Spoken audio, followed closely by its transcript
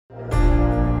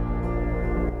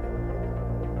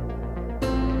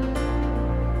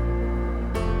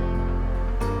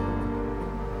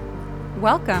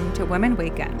Welcome to Women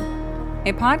Waken,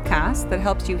 a podcast that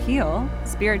helps you heal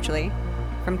spiritually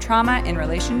from trauma in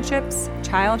relationships,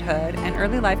 childhood, and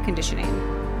early life conditioning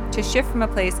to shift from a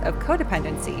place of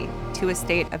codependency to a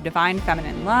state of divine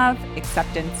feminine love,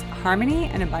 acceptance, harmony,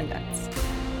 and abundance.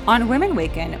 On Women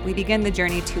Waken, we begin the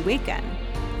journey to waken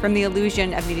from the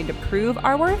illusion of needing to prove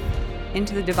our worth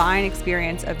into the divine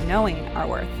experience of knowing our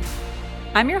worth.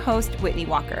 I'm your host, Whitney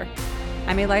Walker.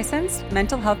 I'm a licensed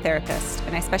mental health therapist,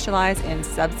 and I specialize in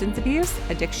substance abuse,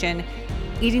 addiction,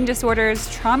 eating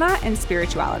disorders, trauma, and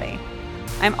spirituality.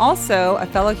 I'm also a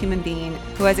fellow human being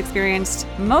who has experienced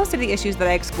most of the issues that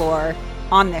I explore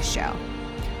on this show.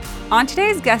 On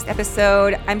today's guest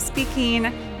episode, I'm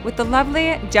speaking with the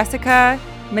lovely Jesica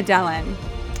Medellin.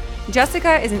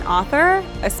 Jesica is an author,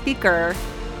 a speaker,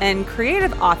 and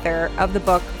creative author of the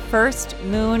book First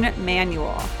Moon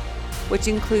Manual, which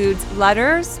includes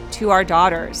letters to our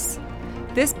daughters.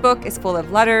 This book is full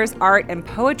of letters, art, and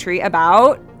poetry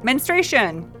about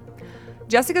menstruation.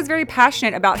 Jesica is very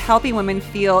passionate about helping women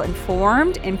feel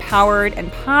informed, empowered,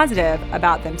 and positive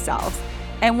about themselves,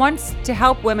 and wants to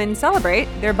help women celebrate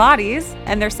their bodies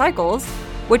and their cycles,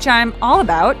 which I'm all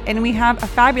about, and we have a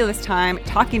fabulous time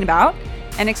talking about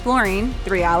and exploring the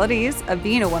realities of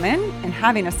being a woman and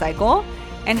having a cycle,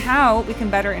 and how we can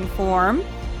better inform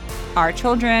our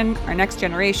children, our next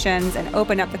generations, and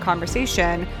open up the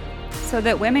conversation so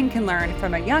that women can learn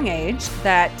from a young age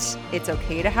that it's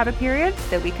okay to have a period,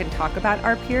 that we can talk about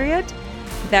our period,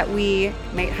 that we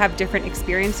may have different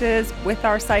experiences with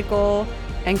our cycle,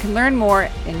 and can learn more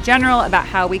in general about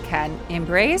how we can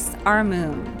embrace our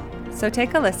moon. So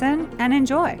take a listen and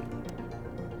enjoy.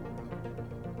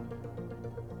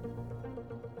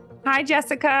 Hi,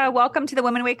 Jesica. Welcome to the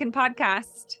Women Awaken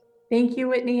podcast. Thank you,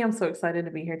 Whitney. I'm so excited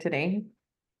to be here today.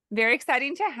 Very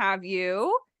exciting to have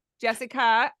you.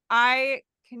 Jesica, I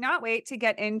cannot wait to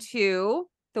get into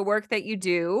the work that you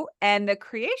do and the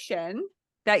creation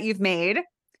that you've made.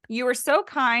 You were so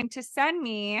kind to send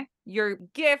me your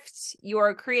gift,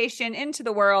 your creation into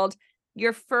the world,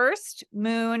 your First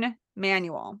Moon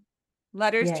Manual.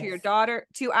 Letters to your daughter,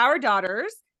 to our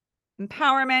daughters,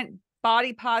 empowerment,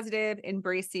 body positive,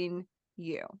 embracing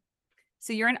you.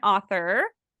 So you're an author.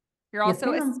 You're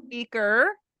also a speaker,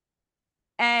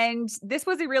 and this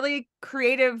was a really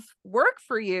creative work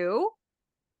for you.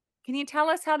 Can you tell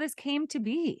us how this came to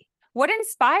be? What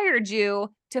inspired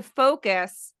you to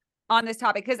focus on this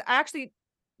topic? Because actually,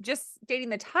 just stating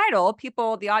the title,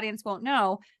 the audience won't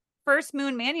know. First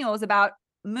Moon Manual is about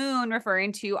moon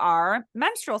referring to our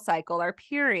menstrual cycle, our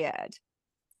period.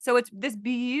 So it's this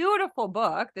beautiful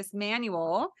book, this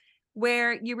manual,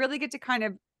 where you really get to kind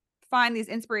of find these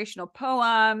inspirational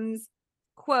poems,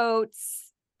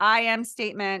 quotes, I am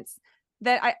statements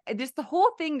that the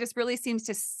whole thing just really seems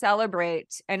to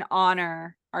celebrate and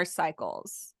honor our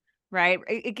cycles, right?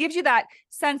 It gives you that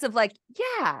sense of like,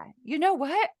 yeah, you know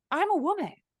what? I'm a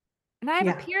woman and I have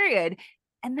a period,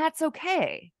 and that's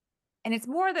okay. And it's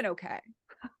more than okay.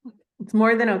 It's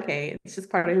more than okay. It's just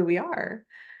part of who we are.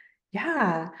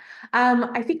 Yeah.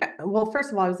 I think, well,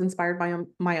 first of all, I was inspired by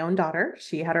my own daughter.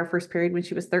 She had her first period when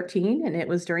she was 13, and it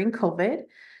was during COVID.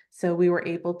 So we were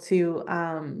able to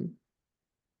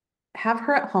have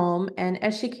her at home. And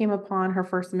as she came upon her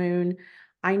first moon,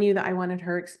 I knew that I wanted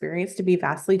her experience to be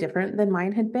vastly different than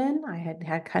mine had been. I had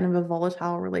had kind of a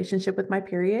volatile relationship with my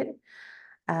period.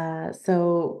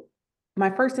 So my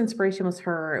first inspiration was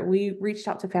her. We reached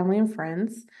out to family and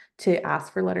friends to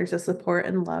ask for letters of support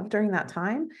and love during that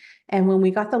time. And when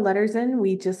we got the letters in,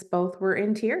 we just both were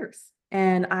in tears.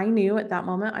 And I knew at that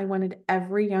moment, I wanted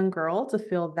every young girl to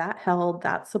feel that held,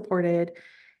 that supported.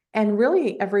 And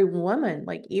really every woman,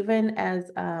 like even as,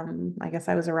 I guess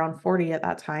I was around 40 at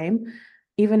that time,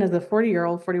 even as a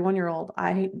 40-year-old, 41-year-old,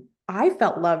 I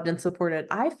felt loved and supported.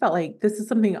 I felt like this is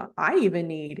something I even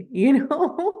need,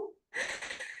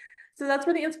 So that's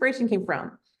where the inspiration came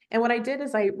from. And what I did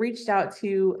is I reached out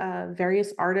to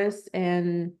various artists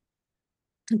and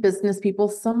business people.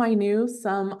 Some I knew,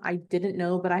 some I didn't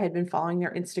know, but I had been following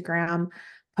their Instagram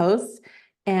posts.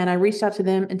 And I reached out to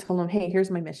them and told them, hey,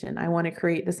 here's my mission. I want to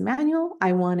create this manual.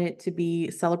 I want it to be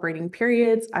celebrating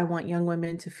periods. I want young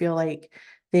women to feel like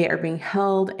they are being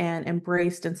held and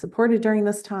embraced and supported during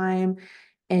this time.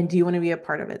 And do you want to be a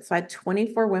part of it? So I had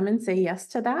 24 women say yes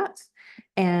to that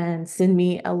and send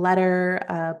me a letter,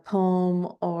 a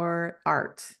poem, or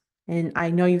art. And I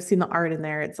know you've seen the art in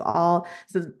there. So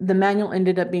the manual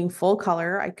ended up being full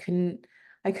color. I couldn't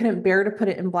bear to put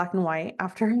it in black and white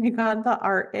after I got the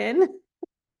art in.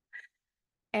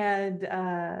 And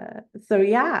so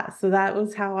yeah, so that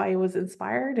was how I was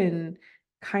inspired and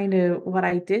kind of what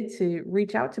I did to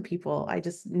reach out to people. I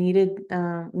just needed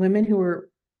women who were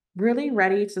really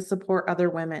ready to support other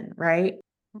women, right?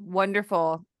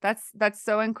 Wonderful. That's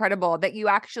so incredible that you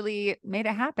actually made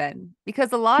it happen,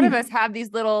 because a lot of Yeah. us have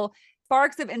these little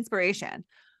sparks of inspiration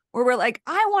where we're like,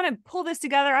 I want to pull this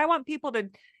together. I want people to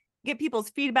get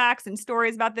people's feedbacks and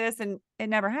stories about this, and it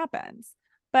never happens.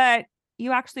 But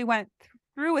you actually went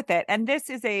through with it. And this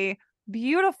is a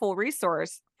beautiful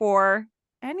resource for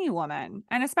any woman,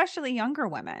 and especially younger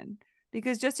women,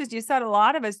 because just as you said, a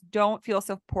lot of us don't feel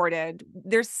supported.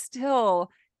 There's still,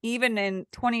 even in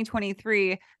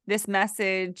 2023, this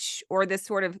message or this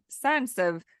sort of sense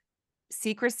of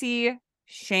secrecy,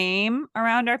 shame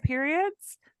around our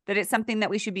periods, that it's something that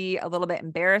we should be a little bit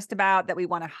embarrassed about, that we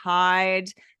want to hide,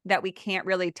 that we can't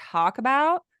really talk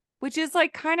about, which is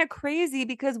like kind of crazy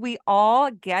because we all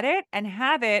get it and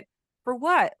have it for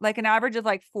what? Like an average of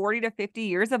like 40 to 50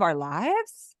 years of our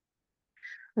lives?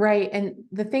 Right. And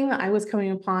the thing that I was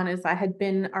coming upon is I had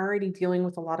been already dealing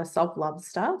with a lot of self-love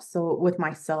stuff. So with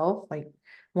myself, like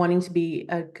wanting to be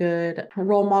a good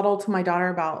role model to my daughter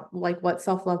about like what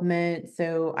self-love meant.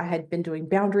 So I had been doing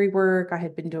boundary work, I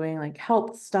had been doing like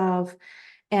health stuff.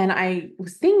 And I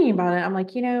was thinking about it. I'm like,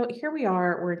 here we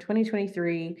are, we're in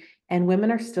 2023 and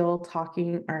women are still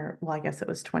talking, or well, I guess it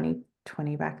was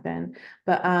 2020 back then,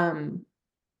 but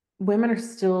women are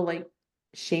still like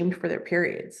shamed for their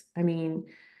periods. I mean,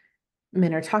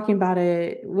 men are talking about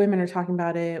it, women are talking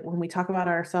about it. When we talk about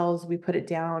ourselves, we put it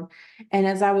down. And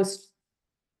as I was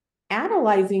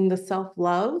analyzing the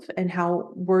self-love and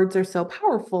how words are so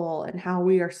powerful and how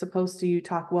we are supposed to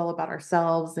talk well about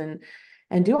ourselves and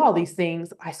do all these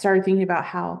things, I started thinking about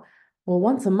how, well,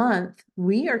 once a month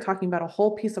we are talking about a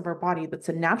whole piece of our body that's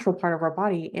a natural part of our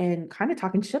body and kind of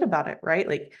talking shit about it, right?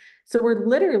 Like, so we're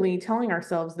literally telling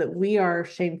ourselves that we are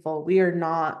shameful, we are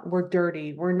not, we're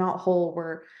dirty, we're not whole,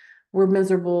 we're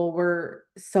miserable, we're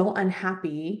so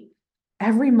unhappy.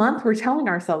 Every month we're telling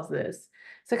ourselves this.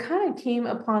 So I kind of came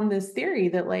upon this theory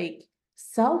that like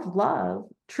self-love,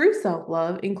 true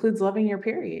self-love includes loving your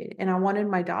period. And I wanted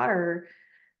my daughter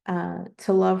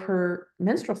to love her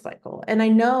menstrual cycle. And I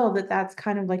know that that's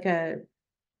kind of like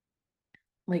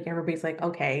everybody's like,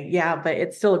 okay, yeah, but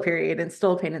it's still a period and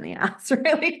still a pain in the ass,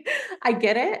 really. I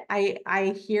get it.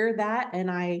 I hear that and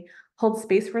I hold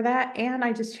space for that. And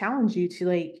I just challenge you to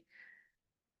like,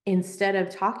 instead of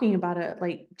talking about it,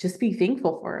 like just be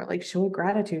thankful for it, like show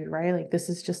gratitude, right? Like this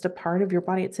is just a part of your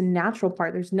body. It's a natural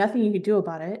part. There's nothing you can do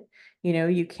about it.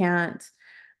 You can't,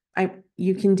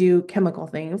 you can do chemical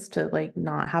things to like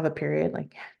not have a period,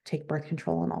 like take birth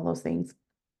control and all those things.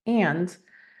 And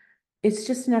it's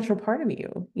just a natural part of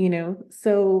you?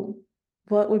 So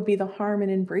what would be the harm in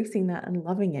embracing that and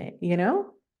loving it?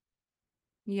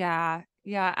 Yeah,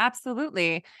 yeah,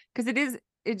 absolutely. Because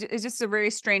it's just a very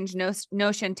strange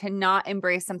notion to not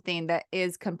embrace something that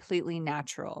is completely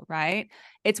natural, right?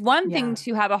 It's one thing Yeah.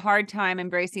 to have a hard time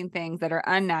embracing things that are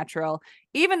unnatural,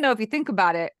 even though if you think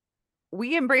about it,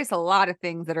 we embrace a lot of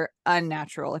things that are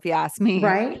unnatural, if you ask me.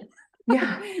 Right.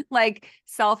 Yeah. Like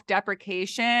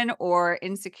self-deprecation or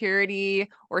insecurity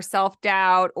or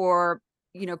self-doubt or,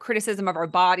 criticism of our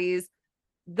bodies.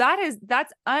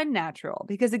 That's unnatural,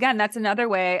 because again, that's another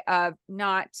way of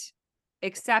not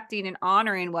accepting and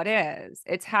honoring what is.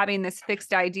 It's having this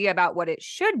fixed idea about what it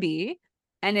should be.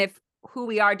 And if who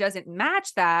we are doesn't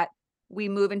match that, we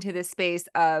move into this space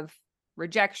of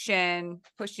rejection,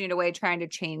 pushing it away, trying to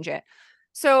change it.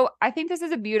 So I think this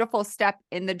is a beautiful step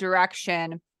in the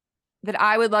direction that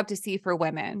I would love to see for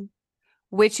women,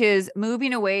 which is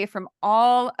moving away from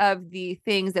all of the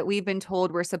things that we've been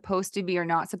told we're supposed to be or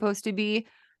not supposed to be,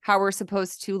 how we're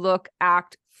supposed to look,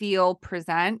 act, feel,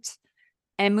 present,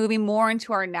 and moving more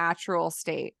into our natural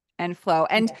state and flow.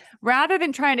 And Yes. rather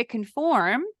than trying to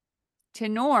conform to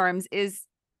norms, is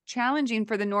challenging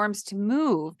for the norms to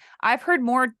move. I've heard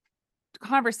more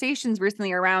conversations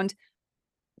recently around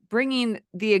bringing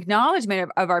the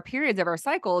acknowledgement of our periods, of our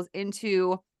cycles,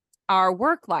 into our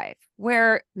work life,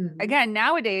 where Mhm. again,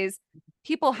 nowadays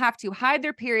people have to hide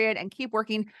their period and keep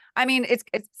working. I mean,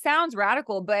 it sounds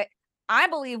radical, but I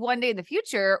believe one day in the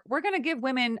future, we're going to give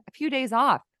women a few days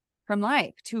off from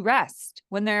life to rest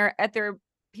when they're at their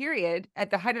period, at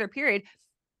the height of their period,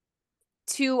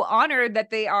 to honor that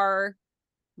they are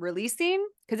releasing,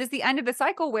 because it's the end of the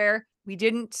cycle where we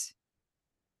didn't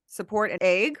support an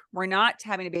egg. We're not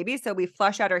having a baby. So we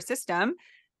flush out our system.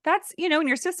 That's, when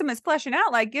your system is flushing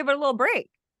out, like give it a little break.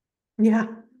 Yeah. Yeah.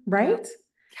 Right.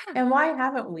 Yeah. And why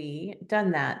haven't we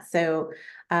done that? So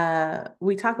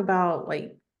we talk about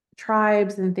like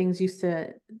tribes and things used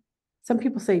to some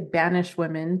people say banish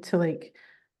women to like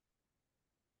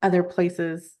other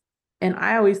places. And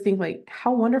I always think like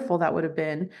how wonderful that would have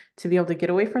been to be able to get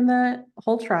away from the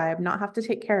whole tribe, not have to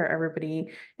take care of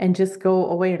everybody and just go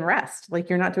away and rest. Like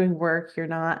you're not doing work, you're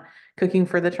not cooking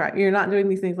for the tribe, you're not doing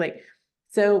these things like,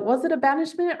 so was it a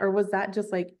banishment or was that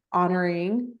just like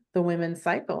honoring the women's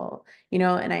cycle?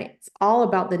 And it's all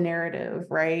about the narrative,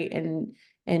 right?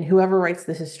 And whoever writes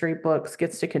the history books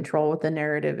gets to control what the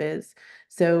narrative is.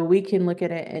 So we can look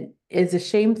at it and it's a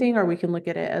shame thing, or we can look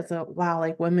at it as a wow,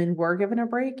 like women were given a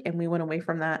break and we went away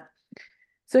from that.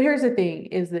 So here's the thing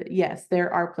is that yes,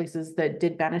 there are places that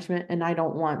did banishment, and I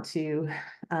don't want to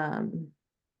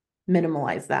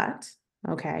minimalize that.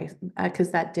 Okay.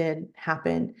 Because that did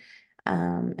happen.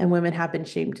 And women have been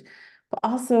shamed. But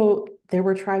also there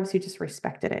were tribes who just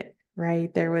respected it,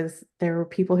 right? There were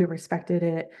people who respected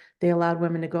it. They allowed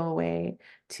women to go away,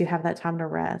 to have that time to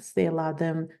rest. They allowed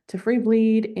them to free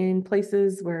bleed in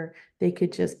places where they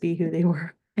could just be who they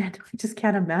were. And I just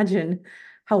can't imagine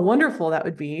how wonderful that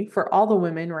would be for all the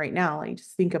women right now. Like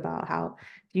just think about how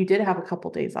you did have a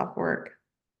couple days off work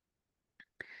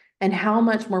and how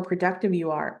much more productive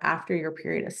you are after your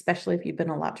period, especially if you've been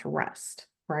allowed to rest,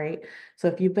 right? So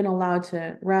if you've been allowed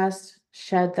to rest,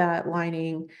 shed that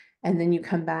lining, and then you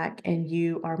come back and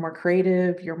you are more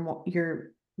creative,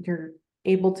 you're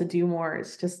able to do more.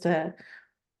 It's just a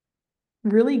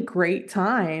really great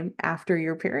time after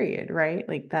your period, right?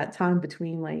 Like that time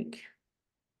between like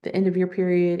the end of your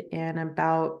period and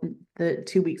about the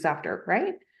 2 weeks after,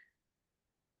 right?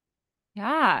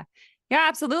 Yeah. Yeah,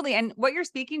 absolutely. And what you're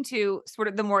speaking to, sort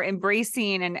of the more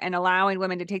embracing and allowing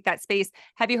women to take that space.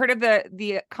 Have you heard of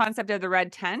the concept of the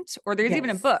red tent? Or there's even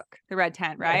a Yes. book, The Red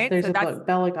Tent, Yes, right? there's So a that's, book.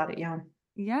 Bella got it. Yeah. I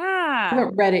yeah.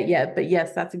 haven't read it yet, but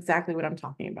yes, that's exactly what I'm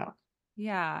talking about.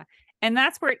 Yeah. And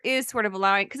that's where it is sort of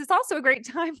allowing, because it's also a great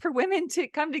time for women to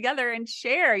come together and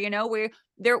share,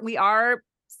 we are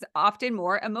often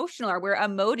more emotional, or we're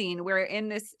emoting. We're in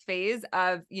this phase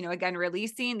of, again,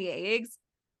 releasing the eggs.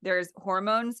 There's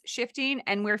hormones shifting,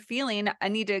 and we're feeling a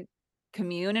need to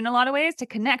commune in a lot of ways, to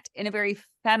connect in a very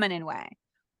feminine way.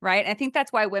 Right. I think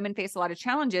that's why women face a lot of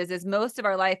challenges, is most of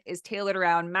our life is tailored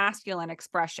around masculine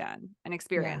expression and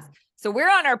experience. Yeah. So we're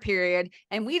on our period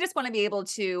and we just want to be able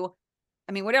to,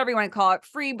 whatever you want to call it,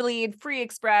 free bleed, free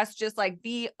express, just like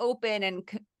be open and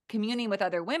communing with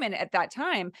other women at that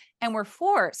time. And we're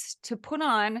forced to put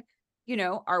on,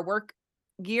 our work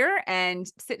gear and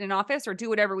sit in an office or do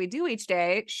whatever we do each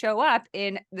day, show up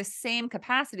in the same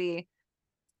capacity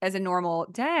as a normal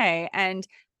day. And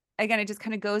again, it just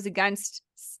kind of goes against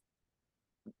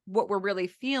what we're really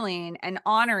feeling and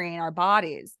honoring our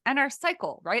bodies and our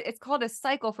cycle, right? It's called a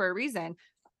cycle for a reason.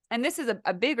 And this is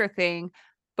a bigger thing,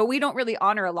 but we don't really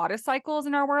honor a lot of cycles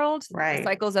in our world. The Right.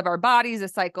 cycles of our bodies, the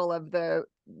cycle of the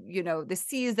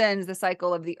seasons, the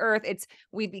cycle of the earth.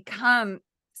 We've become,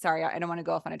 sorry, I don't want to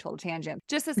go off on a total tangent.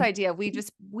 Just this idea of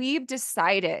we've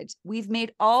decided, we've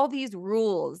made all these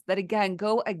rules that again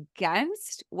go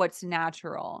against what's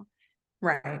natural.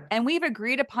 Right. And we've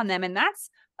agreed upon them. And that's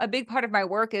a big part of my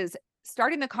work, is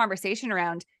starting the conversation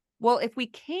around, well, if we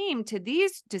came to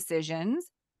these decisions,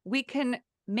 we can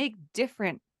make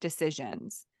different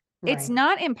decisions. It's Right.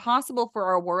 not impossible for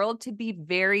our world to be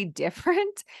very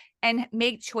different and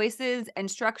make choices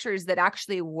and structures that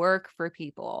actually work for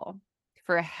people,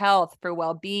 for health, for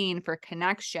well-being, for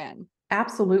connection.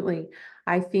 Absolutely.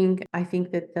 I think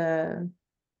that the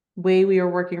way we are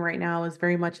working right now is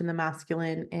very much in the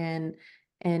masculine, and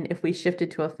if we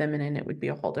shifted to a feminine, it would be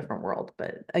a whole different world.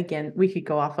 But again, we could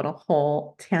go off on a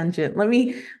whole tangent. Let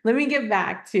me get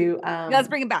back to Let's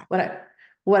bring it back.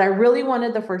 what I really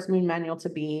wanted the first moon manual to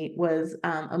be was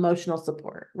emotional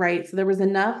support, right? So there's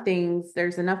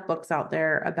enough books out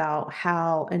there about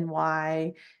how and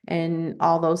why and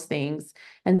all those things.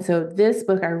 And so this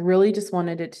book, I really just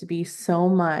wanted it to be so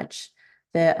much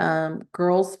that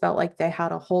girls felt like they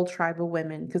had a whole tribe of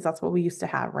women, because that's what we used to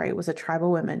have, right? It was a tribe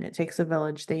of women. It takes a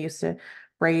village. They used to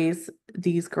raise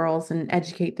these girls and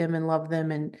educate them and love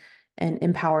them and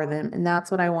empower them. And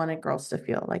that's what I wanted girls to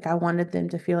feel like. I wanted them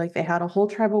to feel like they had a whole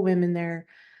tribe of women there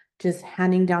just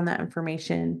handing down that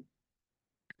information.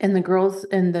 And the girls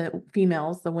and the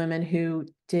females, the women who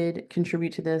did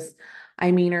contribute to this,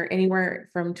 are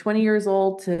anywhere from 20 years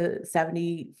old to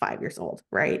 75 years old,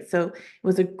 right? So it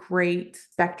was a great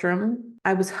spectrum.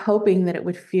 I was hoping that it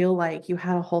would feel like you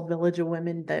had a whole village of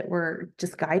women that were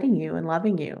just guiding you and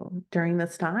loving you during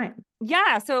this time.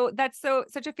 Yeah. So that's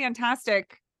such a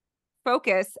fantastic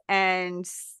focus and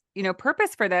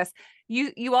purpose for this.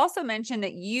 You also mentioned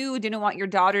that you didn't want your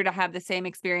daughter to have the same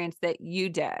experience that you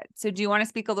did. So do you want to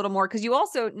speak a little more, because you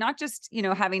also, not just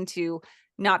having to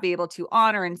not be able to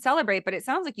honor and celebrate, but it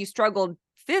sounds like you struggled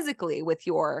physically with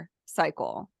your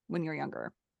cycle when you're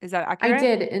younger. Is that I accurate?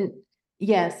 did, and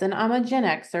yes, and I'm a Gen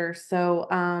Xer, so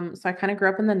so I kind of grew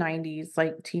up in the 90s,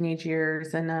 like teenage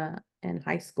years and in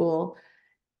high school.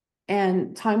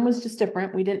 And time was just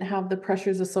different. We didn't have the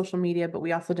pressures of social media, but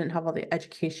we also didn't have all the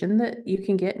education that you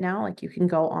can get now. Like you can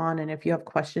go on, and if you have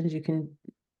questions, you can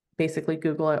basically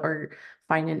Google it or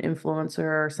find an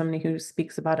influencer or somebody who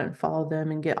speaks about it and follow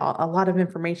them and get a lot of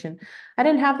information. I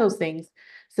didn't have those things.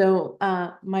 So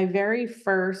my very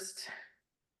first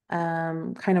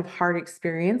kind of hard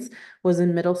experience was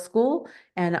in middle school,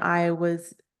 and I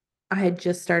had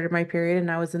just started my period,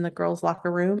 and I was in the girls'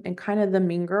 locker room, and kind of the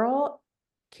mean girl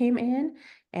came in,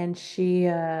 and she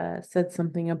said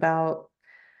something about,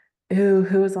 "Ooh,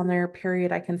 who is on their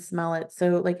period? I can smell it."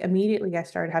 So like immediately I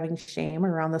started having shame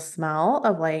around the smell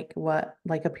of like what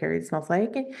like a period smells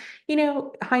like.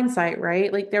 And hindsight,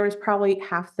 right? Like there was probably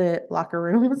half the locker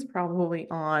room was probably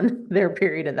on their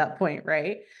period at that point,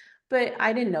 right? But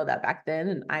I didn't know that back then,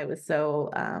 and I was so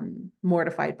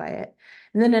mortified by it.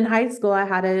 And then in high school, I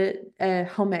had a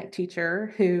home ec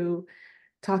teacher who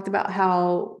talked about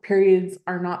how periods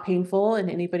are not painful, and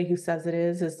anybody who says it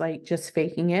is like just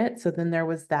faking it. So then there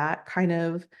was that kind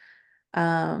of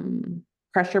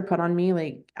pressure put on me.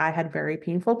 Like I had very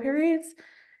painful periods.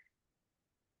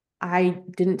 I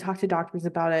didn't talk to doctors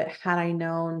about it had I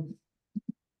known.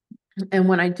 And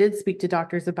when I did speak to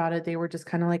doctors about it, they were just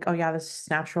kind of like, "Oh yeah, this is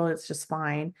natural. It's just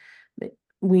fine." But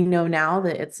we know now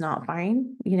that it's not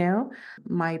fine.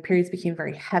 My periods became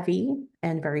very heavy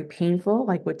and very painful,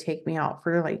 like would take me out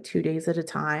for like 2 days at a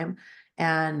time.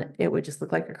 And it would just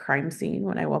look like a crime scene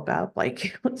when I woke up. Like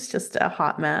it was just a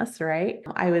hot mess, right?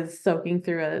 I was soaking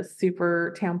through a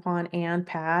super tampon and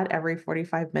pad every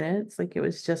 45 minutes. Like it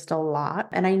was just a lot.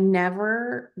 And I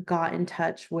never got in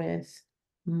touch with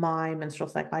my menstrual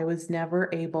cycle. I was never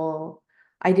able,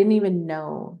 I didn't even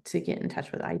know to get in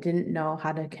touch with it. I didn't know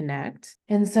how to connect.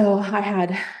 And so I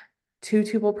had two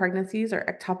tubal pregnancies or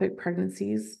ectopic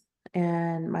pregnancies.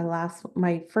 And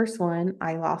my first one,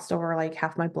 I lost over like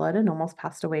half my blood and almost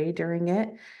passed away during it.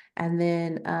 And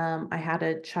then I had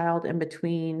a child in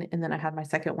between, and then I had my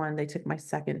second one. They took my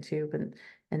second tube, and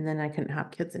then I couldn't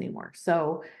have kids anymore.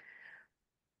 So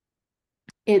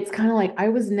it's kind of like I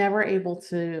was never able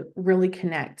to really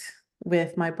connect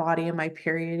with my body and my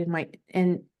period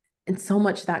and so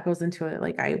much that goes into it.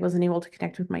 Like I wasn't able to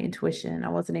connect with my intuition. I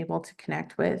wasn't able to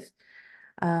connect with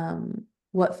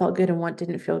what felt good and what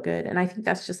didn't feel good. And I think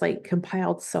that's just like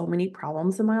compiled so many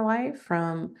problems in my life,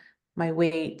 from my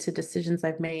weight to decisions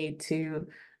I've made to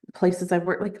places I've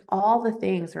worked, like all the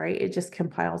things, right? It just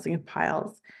compiles and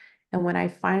compiles. And when I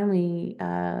finally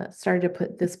started to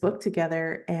put this book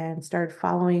together and started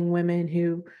following women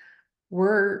who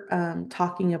were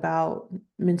talking about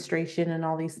menstruation and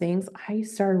all these things, I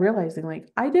started realizing like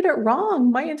I did it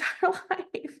wrong my entire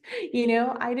life.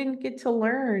 I didn't get to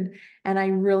learn. And I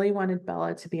really wanted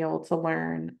Bella to be able to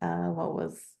learn what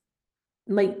was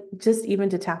like, just even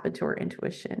to tap into her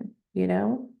intuition.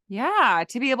 Yeah,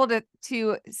 to be able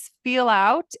to feel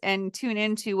out and tune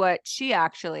into what she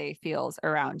actually feels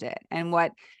around it, and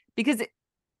because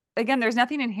again, there's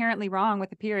nothing inherently wrong with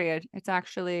the period. It's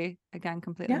actually, again,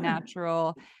 completely Yeah,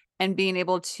 natural, and being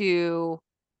able to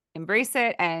embrace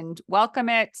it and welcome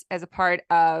it as a part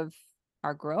of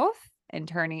our growth and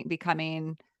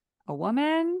becoming a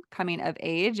woman, coming of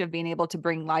age, of being able to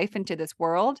bring life into this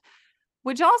world,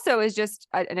 which also is just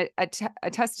a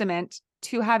testament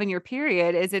to having your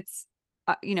period, is it's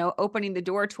opening the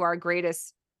door to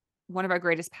one of our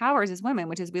greatest powers as women,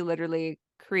 which is we literally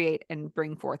create and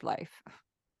bring forth life.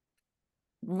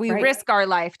 We right, risk our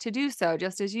life to do so,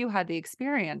 just as you had the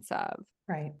experience of.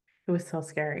 right. It was so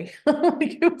scary.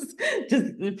 Like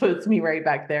it puts me right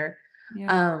back there.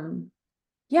 Yeah. Um,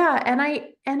 Yeah, and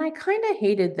I kind of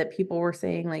hated that people were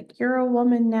saying like you're a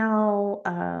woman now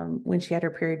when she had her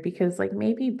period, because like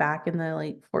maybe back in the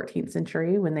like 14th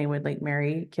century when they would like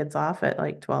marry kids off at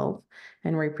like 12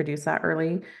 and reproduce that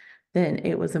early, then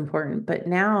it was important. But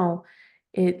now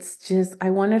it's just I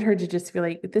wanted her to just feel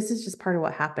like this is just part of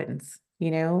what happens.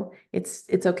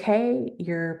 It's okay.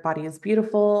 Your body is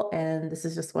beautiful, and this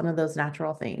is just one of those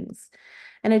natural things.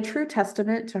 And a true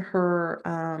testament to her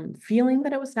feeling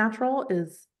that it was natural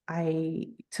is I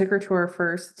took her to her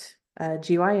first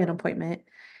GYN appointment.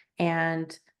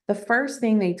 And the first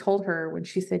thing they told her when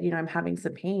she said, I'm having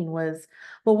some pain was,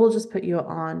 well, we'll just put you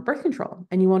on birth control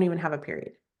and you won't even have a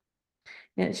period.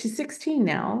 And she's 16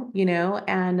 now,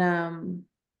 and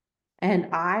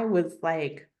I was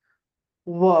like,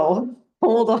 whoa,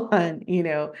 hold on.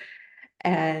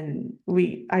 And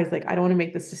I was like, I don't want to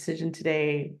make this decision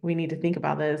today. We need to think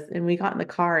about this. And we got in the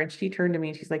car and she turned to me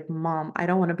and she's like, Mom, I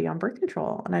don't want to be on birth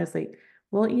control. And I was like,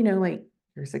 well, like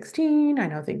you're 16. I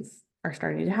know things are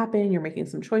starting to happen. You're making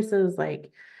some choices.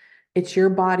 Like it's your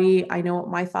body. I know what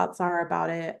my thoughts are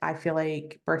about it. I feel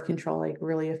like birth control like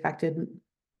really affected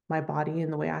my body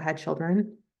and the way I had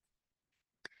children.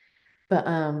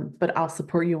 But I'll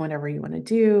support you whenever you want to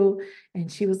do.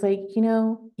 And she was like,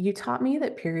 you taught me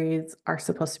that periods are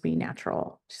supposed to be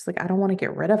natural. She's like, I don't want to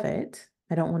get rid of it.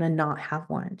 I don't want to not have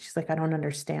one. She's like, I don't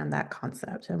understand that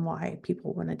concept and why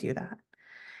people want to do that.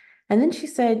 And then she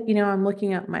said, I'm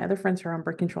looking at my other friends who are on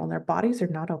birth control and their bodies are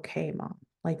not okay, Mom.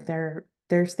 Like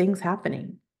there's things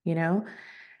happening, you know?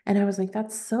 And I was like,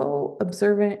 that's so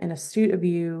observant and astute of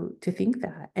you to think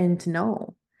that and to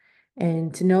know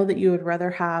that you would rather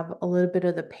have a little bit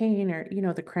of the pain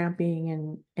or the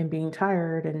cramping and being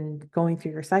tired and going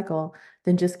through your cycle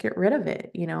than just get rid of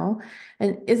it.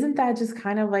 And isn't that just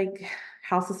kind of like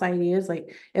how society is?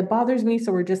 Like it bothers me,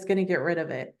 so we're just going to get rid of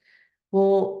it.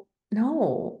 Well,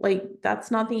 no, like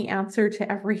that's not the answer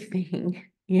to everything.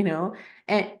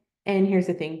 and and here's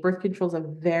the thing, birth control is a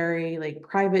very like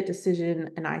private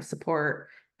decision and I support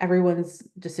everyone's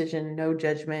decision, no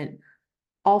judgment.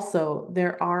 Also,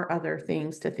 there are other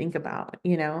things to think about.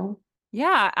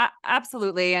 Yeah,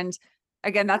 absolutely. And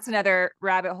again, that's another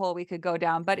rabbit hole we could go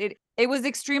down, but it was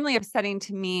extremely upsetting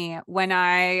to me when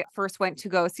I first went to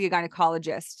go see a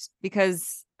gynecologist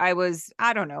because I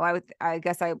don't know, I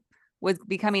guess I was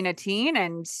becoming a teen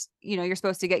and you're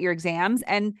supposed to get your exams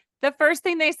and the first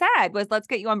thing they said was let's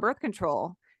get you on birth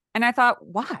control. And I thought,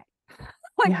 why?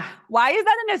 Like, Yeah. why is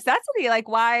that a necessity? Like,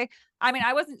 why? I mean,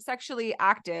 I wasn't sexually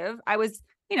active. I was,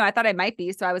 I thought I might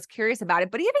be. So I was curious about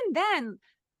it. But even then,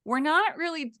 we're not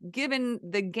really given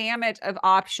the gamut of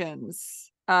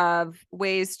options of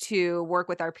ways to work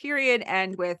with our period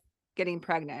and with getting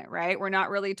pregnant, right? We're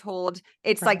not really told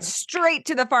it's like Right. straight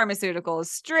to the pharmaceuticals,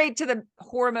 straight to the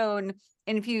hormone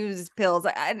infused pills.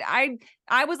 I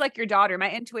was like your daughter.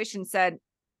 My intuition said,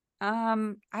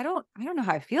 I don't know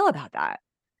how I feel about that.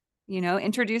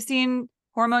 Introducing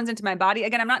hormones into my body.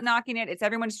 Again, I'm not knocking it. It's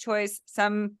everyone's choice.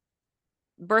 Some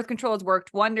birth control has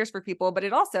worked wonders for people, but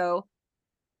it also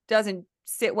doesn't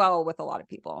sit well with a lot of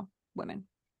people, women.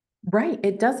 Right.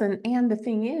 It doesn't. And the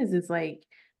thing is like,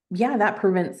 yeah, that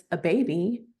prevents a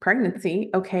baby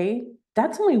pregnancy. Okay.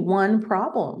 That's only one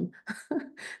problem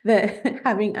that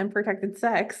having unprotected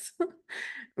sex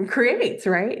creates,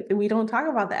 right? We don't talk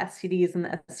about the STDs and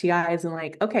the STIs and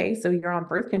like, okay, so you're on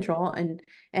birth control and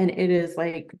it is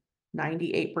like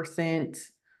 98%,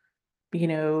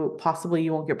 possibly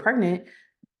you won't get pregnant.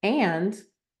 And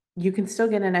you can still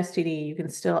get an STD. You can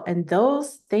still, and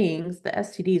those things, the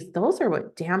STDs, those are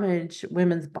what damage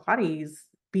women's bodies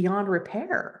beyond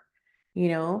repair. You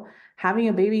know, Having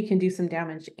a baby can do some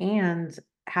damage, and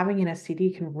having an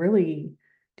STD can really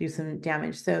do some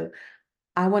damage. So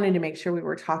I wanted to make sure we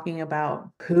were talking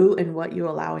about who and what you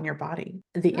allow in your body,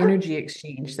 the energy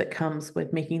exchange that comes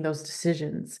with making those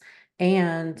decisions,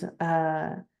 and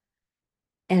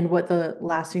what the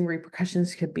lasting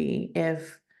repercussions could be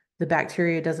if the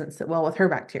bacteria doesn't sit well with her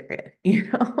bacteria.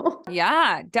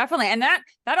 Yeah, definitely. And that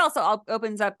also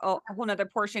opens up a whole nother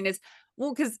portion is,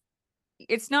 well, because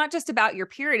it's not just about your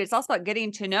period. It's also about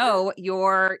getting to know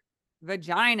your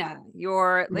vagina,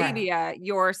 your Right. labia,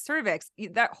 your cervix,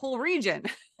 that whole region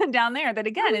down there that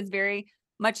again is very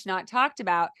much not talked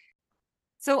about.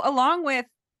 So along with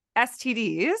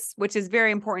STDs, which is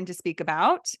very important to speak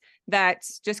about, that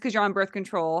just because you're on birth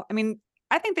control, I mean,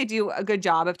 I think they do a good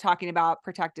job of talking about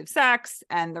protective sex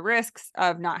and the risks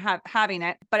of not having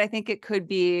it. But I think it could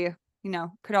be,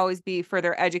 could always be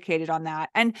further educated on that.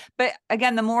 But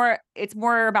again, it's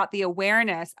more about the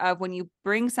awareness of when you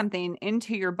bring something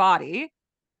into your body,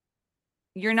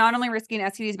 you're not only risking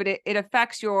STDs, but it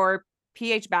affects your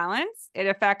pH balance. It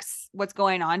affects what's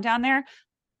going on down there.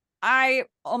 I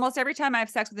almost every time I have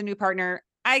sex with a new partner,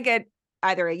 I get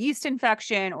either a yeast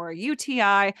infection or a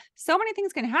UTI. So many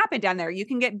things can happen down there. You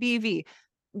can get BV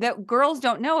that girls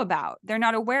don't know about. They're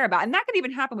not aware about. And that could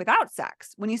even happen without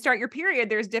sex. When you start your period,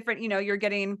 there's different, you're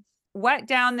getting wet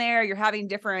down there, you're having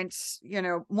different,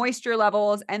 moisture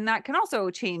levels, and that can also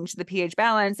change the pH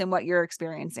balance and what you're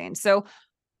experiencing. So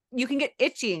you can get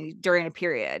itchy during a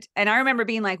period. And I remember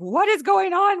being like, what is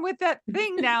going on with that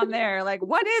thing down there? Like,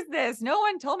 what is this? No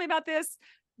one told me about this.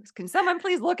 Can someone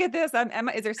please look at this?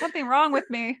 Is there something wrong with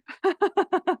me?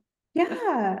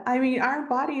 Yeah. I mean, our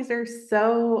bodies are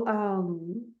so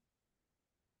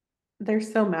they're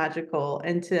so magical,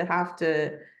 and to have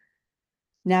to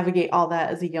navigate all that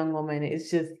as a young woman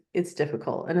is just, it's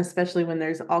difficult. And especially when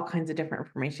there's all kinds of different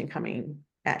information coming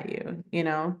at you, you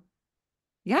know?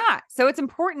 Yeah. So it's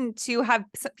important to have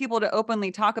people to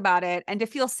openly talk about it and to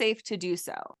feel safe to do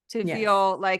so, to Yes.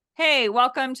 feel like, hey,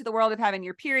 welcome to the world of having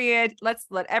your period. Let's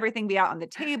let everything be out on the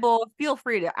table. Feel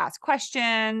free to ask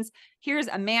questions. Here's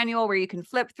a manual where you can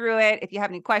flip through it. If you have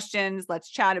any questions, let's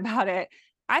chat about it.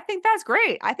 I think that's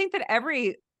great. I think that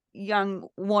every young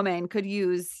woman could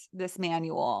use this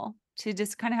manual to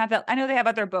just kind of have that. I know they have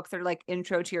other books that are like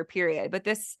intro to your period, but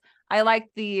this, I like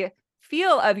the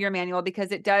feel of your manual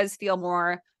because it does feel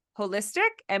more holistic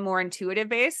and more intuitive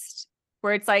based,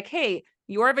 where it's like, hey,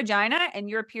 your vagina and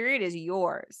your period is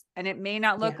yours, and it may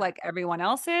not look Yeah. like everyone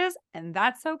else's, and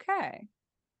that's okay.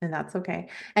 And that's okay.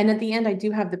 And at the end, I do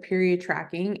have the period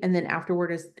tracking. And then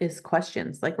afterward is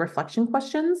questions, like reflection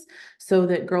questions, so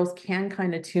that girls can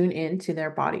kind of tune into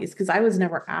their bodies. Because I was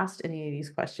never asked any of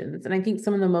these questions. And I think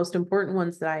some of the most important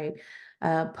ones that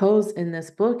I pose in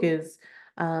this book is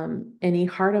any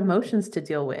hard emotions to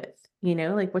deal with. You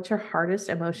know, like what's your hardest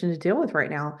emotion to deal with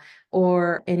right now?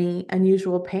 Or any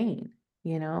unusual pain,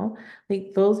 you know,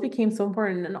 like those became so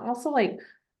important. And also like,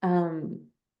 um,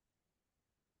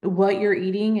 what you're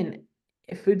eating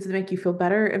and foods that make you feel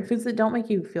better and foods that don't make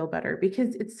you feel better,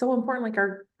 because it's so important. Like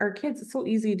our kids, it's so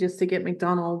easy just to get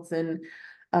McDonald's and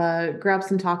grab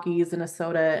some Takis and a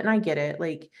soda. And I get it.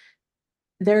 Like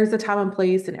there's a time and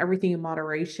place and everything in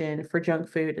moderation for junk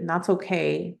food, and that's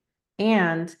okay.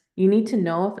 And you need to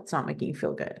know if it's not making you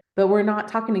feel good. But we're not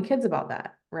talking to kids about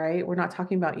that, right? We're not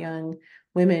talking about young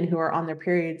women who are on their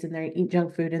periods and they eat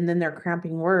junk food and then they're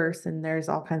cramping worse and there's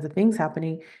all kinds of things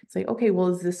happening. It's like, okay, well,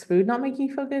 is this food not making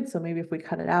you feel good? So maybe if we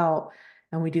cut it out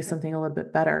and we do something a little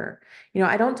bit better. You know,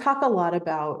 I don't talk a lot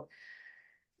about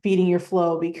feeding your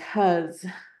flow because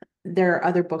there are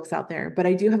other books out there, but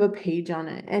I do have a page on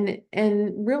it.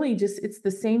 And really just it's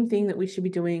the same thing that we should be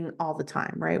doing all the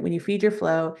time, right? When you feed your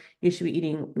flow, you should be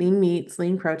eating lean meats,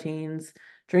 lean proteins,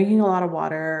 drinking a lot of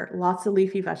water, lots of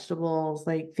leafy vegetables,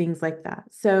 like things like that.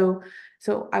 So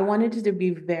I wanted it to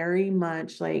be very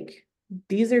much like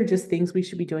these are just things we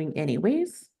should be doing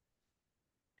anyways.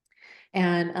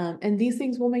 And these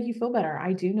things will make you feel better.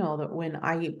 I do know that when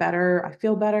I eat better, I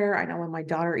feel better. I know when my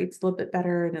daughter eats a little bit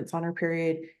better and it's on her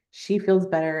period, she feels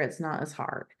better. It's not as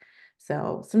hard.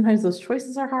 So sometimes those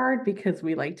choices are hard because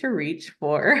we like to reach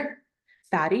for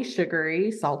fatty,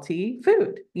 sugary, salty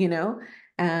food, you know?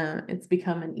 It's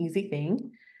become an easy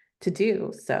thing to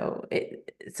do. So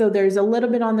there's a little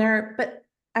bit on there, but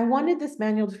I wanted this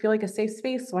manual to feel like a safe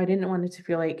space. So I didn't want it to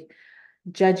feel like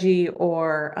judgy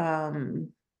or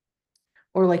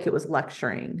like it was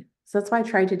lecturing. So that's why I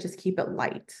tried to just keep it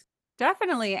light.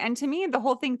 Definitely. And to me, the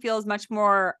whole thing feels much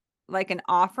more like an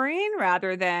offering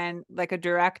rather than like a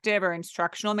directive or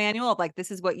instructional manual of like,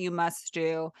 this is what you must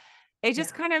do. It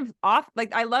just Yeah. kind of off,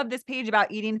 like, I love this page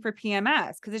about eating for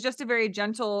PMS because it's just a very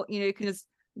gentle, you can just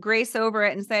grace over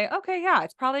it and say, okay, yeah,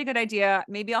 it's probably a good idea.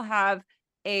 Maybe I'll have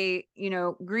a,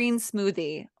 green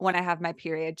smoothie when I have my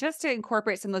period just to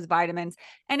incorporate some of those vitamins.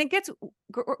 And it gets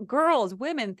girls,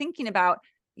 women thinking about,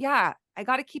 yeah, I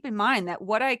got to keep in mind that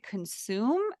what I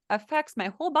consume affects my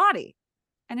whole body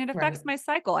and it affects Right. my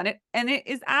cycle. And it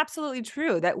is absolutely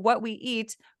true that what we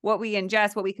eat, what we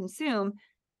ingest, what we consume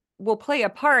will play a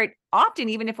part often,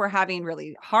 even if we're having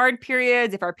really hard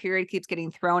periods, if our period keeps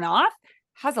getting thrown off,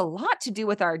 has a lot to do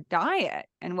with our diet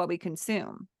and what we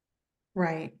consume.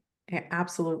 Right. Yeah,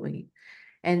 absolutely.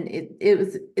 And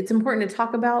it's important to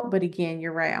talk about, but again,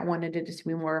 you're right. I wanted it to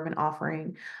be more of an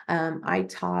offering. I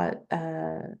taught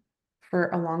for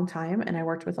a long time and I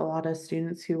worked with a lot of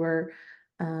students who were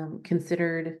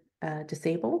considered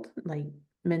disabled, like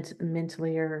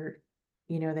mentally, or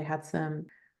they had some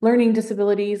learning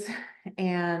disabilities.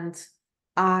 And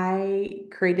I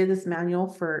created this manual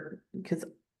for because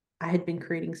I had been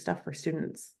creating stuff for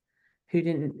students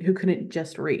who couldn't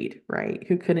just read, right?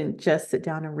 Who couldn't just sit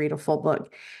down and read a full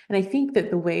book. And I think that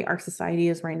the way our society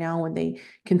is right now, when they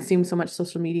consume so much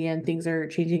social media and things are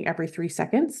changing every 3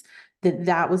 seconds,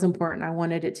 that was important. I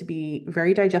wanted it to be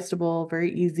very digestible,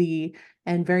 very easy,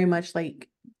 and very much like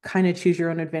kind of choose your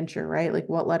own adventure, right? Like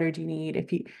what letter do you need?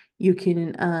 If you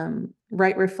can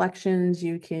write reflections,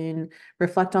 you can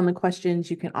reflect on the questions,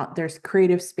 you can there's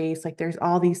creative space, like there's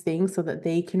all these things so that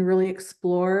they can really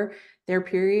explore their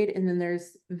period. And then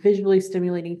there's visually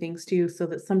stimulating things too, so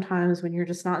that sometimes when you're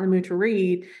just not in the mood to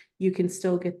read, you can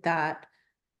still get that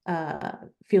uh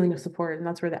feeling of support. And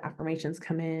that's where the affirmations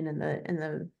come in, and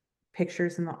the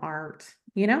pictures and the art.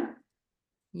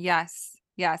 Yes.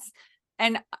 Yes.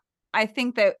 And I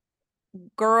think that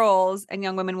girls and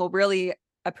young women will really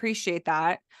appreciate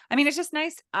that. I mean, it's just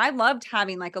nice. I loved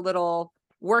having like a little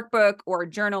workbook or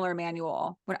journal or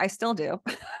manual. What I still do.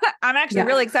 I'm actually Yeah.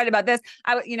 really excited about this.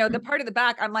 The part of the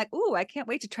back, I'm like, ooh, I can't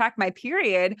wait to track my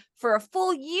period for a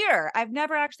full year. I've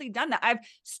never actually done that. I've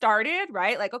started,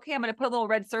 right? Like, okay, I'm going to put a little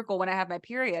red circle when I have my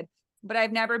period, but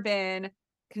I've never been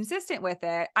consistent with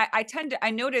it.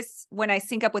 I notice when I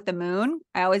sync up with the moon,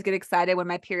 I always get excited when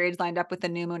my period's lined up with the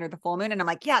new moon or the full moon. And I'm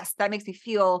like, yes, that makes me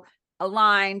feel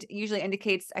aligned. Usually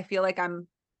indicates I feel like I'm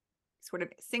sort of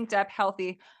synced up,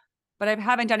 healthy, but I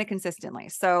haven't done it consistently.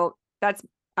 So I'm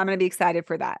going to be excited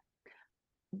for that.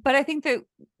 But I think that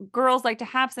girls like to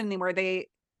have something where they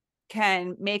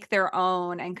can make their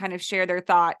own and kind of share their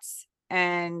thoughts.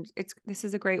 And this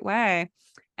is a great way.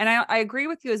 And I agree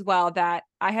with you as well that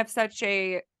I have such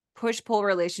a push-pull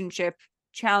relationship,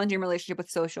 challenging relationship with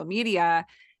social media,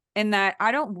 in that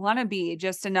I don't want to be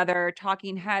just another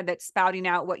talking head that's spouting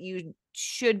out what you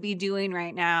should be doing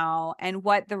right now and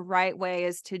what the right way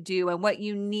is to do and what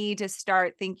you need to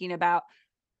start thinking about.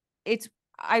 It's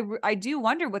I do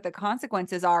wonder what the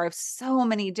consequences are of so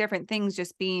many different things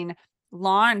just being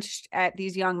launched at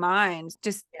these young minds,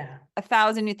 just Yeah.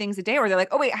 1,000 new things a day where they're like,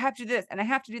 oh wait, I have to do this and I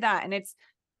have to do that. And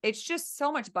it's just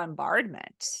so much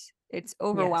bombardment. It's Yes.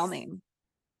 overwhelming.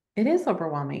 It is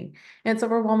overwhelming. And it's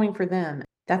overwhelming for them.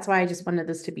 That's why I just wanted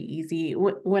this to be easy.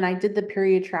 When I did the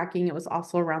period tracking, it was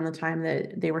also around the time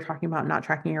that they were talking about not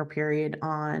tracking your period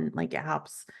on like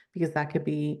apps, because that could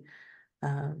be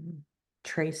um,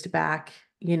 traced back,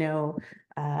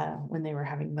 when they were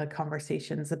having the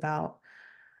conversations about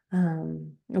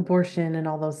abortion and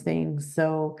all those things.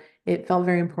 So it felt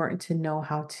very important to know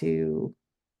how to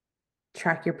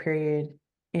track your period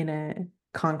in a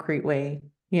concrete way,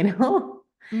 and to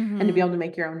be Mm-hmm. able to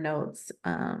make your own notes.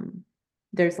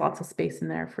 There's lots of space in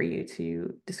there for you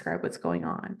to describe what's going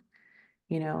on,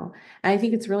 And I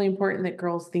think it's really important that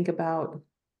girls think about,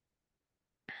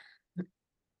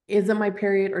 is it my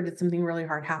period or did something really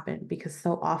hard happen? Because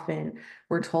so often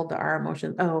we're told that our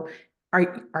emotions, oh,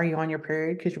 are you on your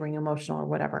period because you're being emotional or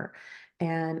whatever?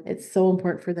 And it's so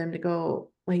important for them to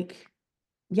go like,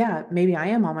 yeah, maybe I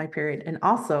am on my period. And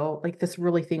also like this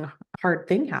really hard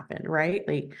thing happened, right?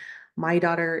 Like my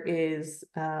daughter is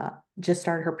just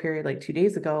started her period like 2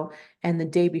 days ago. And the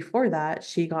day before that,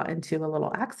 she got into a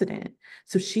little accident.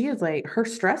 So she is like her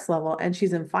stress level and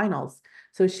she's in finals.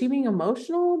 So is she being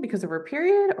emotional because of her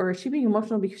period, or is she being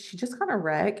emotional because she just got a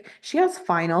wreck? She has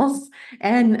finals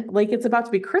and like it's about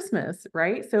to be Christmas,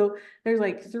 right? So there's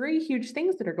like three huge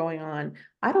things that are going on.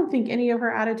 I don't think any of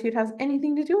her attitude has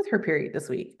anything to do with her period this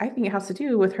week. I think it has to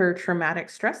do with her traumatic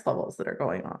stress levels that are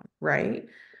going on, right?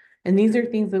 And these are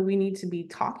things that we need to be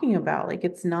talking about. Like,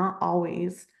 it's not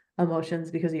always emotions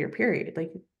because of your period.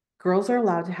 Like, girls are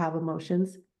allowed to have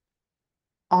emotions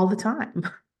all the time.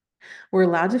 We're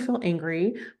allowed to feel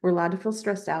angry. We're allowed to feel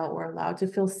stressed out. We're allowed to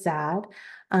feel sad.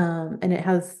 And it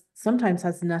sometimes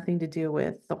has nothing to do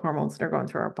with the hormones that are going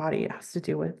through our body. It has to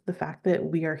do with the fact that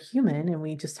we are human and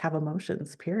we just have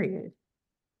emotions, period.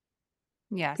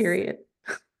 Yes. Period.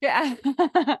 Yeah.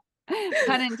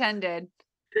 Pun intended.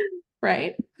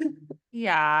 Right.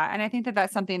 Yeah. And I think that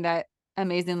that's something that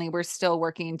amazingly we're still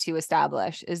working to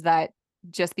establish, is that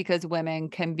just because women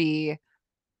can be,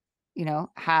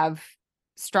 have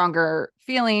stronger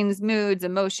feelings, moods,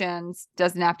 emotions,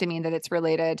 doesn't have to mean that it's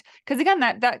related. Because again,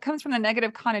 that comes from the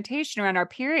negative connotation around our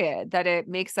period, that it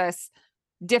makes us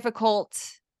difficult,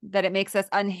 that it makes us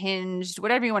unhinged,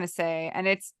 whatever you want to say. And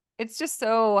it's just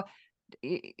so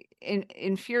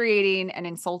infuriating and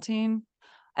insulting.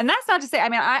 And that's not to say, I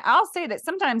mean, I'll say that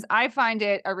sometimes I find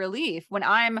it a relief when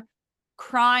I'm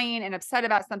crying and upset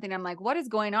about something. I'm like, what is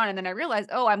going on? And then I realize,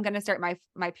 oh, I'm going to start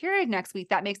my period next week.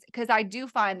 That makes, because I do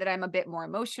find that I'm a bit more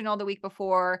emotional the week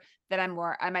before, that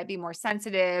I might be more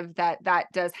sensitive, that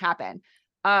does happen.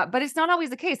 But it's not always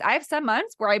the case. I have some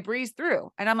months where I breeze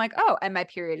through and I'm like, oh, and my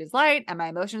period is light and my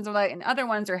emotions are light and other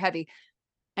ones are heavy.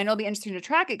 And it'll be interesting to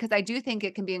track it, because I do think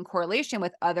it can be in correlation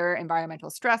with other environmental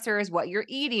stressors, what you're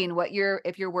eating,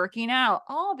 if you're working out,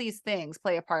 all these things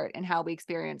play a part in how we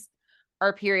experience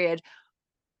our period.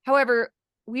 However,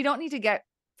 we don't need to get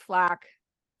flack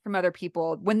from other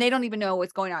people when they don't even know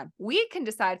what's going on. We can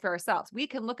decide for ourselves. We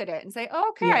can look at it and say, oh,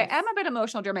 okay, I am Yes. a bit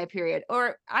emotional during my period,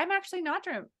 or I'm actually not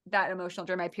that emotional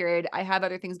during my period. I have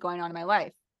other things going on in my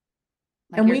life.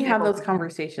 Like And your we have example of those your parent.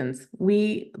 conversations.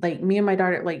 We like me and my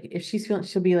daughter, like if she's feeling,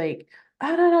 she'll be like,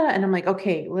 And I'm like,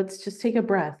 okay, let's just take a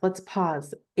breath. Let's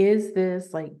pause. Is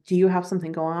this like, do you have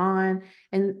something going on?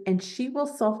 And she will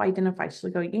self-identify. She'll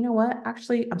go, you know what?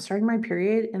 Actually, I'm starting my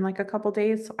period in like a couple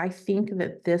days. So I think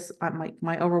that this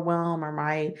my overwhelm or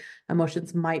my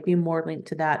emotions might be more linked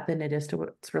to that than it is to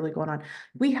what's really going on.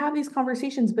 We have these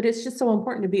conversations, but it's just so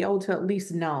important to be able to at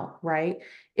least know, right?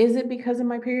 Is it because of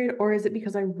my period or is it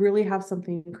because I really have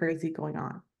something crazy going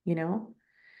on? You know?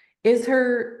 Is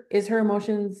her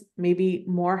emotions maybe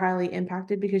more highly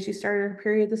impacted because she started her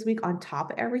period this week on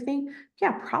top of everything?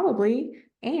 Yeah, probably.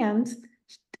 And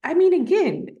I mean,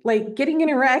 again, like getting in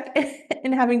a wreck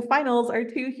and having finals are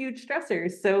two huge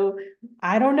stressors. So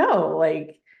I don't know,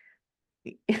 like,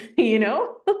 you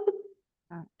know?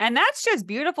 And that's just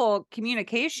beautiful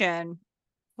communication,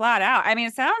 flat out. I mean,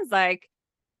 it sounds like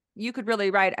you could really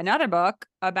write another book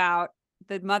about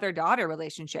the mother-daughter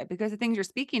relationship, because the things you're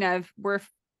speaking of, we're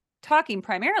talking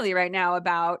primarily right now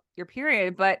about your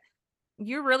period, but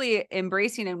you're really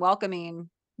embracing and welcoming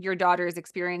your daughter's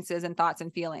experiences and thoughts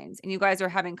and feelings. And you guys are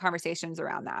having conversations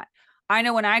around that. I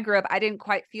know when I grew up, I didn't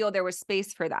quite feel there was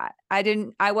space for that.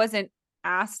 I wasn't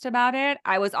asked about it.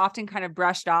 I was often kind of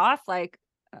brushed off like,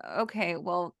 okay,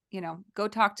 well, go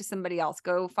talk to somebody else,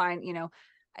 go find,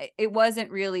 it wasn't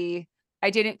really,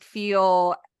 I didn't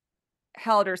feel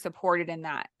held or supported in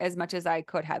that as much as I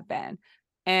could have been.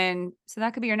 And so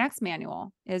that could be your next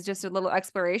manual, is just a little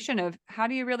exploration of how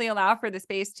do you really allow for the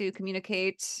space to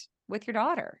communicate with your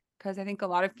daughter? Because I think a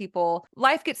lot of people,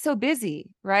 life gets so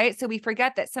busy, right? So we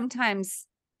forget that sometimes,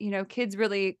 kids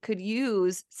really could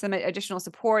use some additional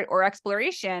support or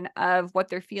exploration of what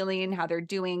they're feeling, how they're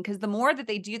doing. Because the more that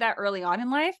they do that early on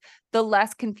in life, the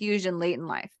less confusion late in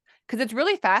life. Because it's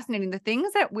really fascinating. The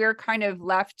things that we're kind of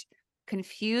left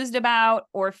confused about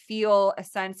or feel a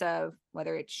sense of,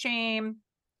 whether it's shame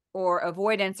or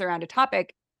avoidance around a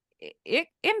topic, it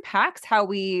impacts how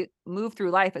we move through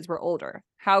life as we're older,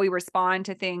 how we respond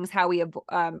to things, how we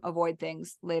avoid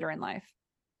things later in life.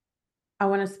 I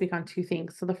want to speak on two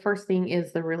things. So the first thing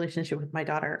is the relationship with my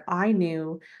daughter. I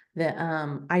knew that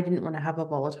I didn't want to have a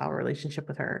volatile relationship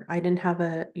with her. I didn't have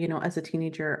as a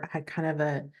teenager, I had kind of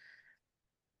a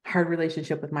hard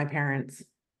relationship with my parents.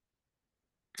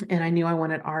 And I knew I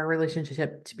wanted our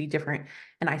relationship to be different.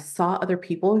 And I saw other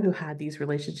people who had these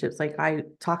relationships. Like I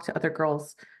talked to other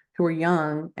girls who were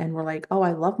young and were like, oh,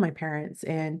 I love my parents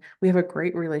and we have a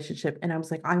great relationship. And I was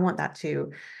like, I want that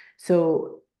too.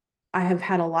 So I have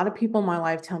had a lot of people in my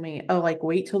life tell me, oh, like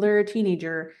wait till they're a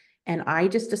teenager. And I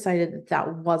just decided that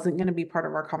that wasn't going to be part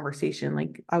of our conversation.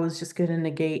 Like I was just going to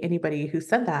negate anybody who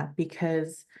said that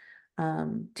because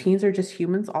teens are just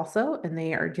humans also, and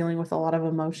they are dealing with a lot of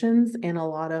emotions and a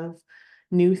lot of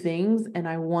new things. And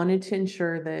I wanted to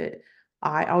ensure that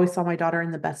I always saw my daughter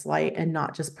in the best light and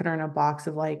not just put her in a box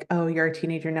of like, oh, you're a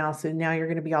teenager now, so now you're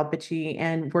going to be all bitchy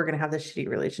and we're going to have this shitty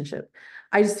relationship.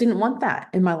 I just didn't want that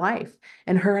in my life.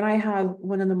 And her and I have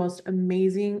one of the most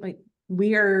amazing, like,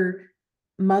 we are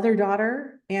mother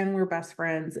daughter and we're best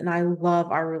friends, and I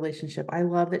love our relationship. I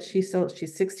love that she's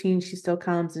 16, she still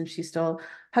comes and she still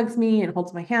hugs me and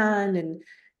holds my hand, and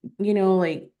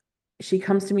like she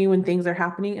comes to me when things are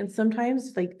happening. And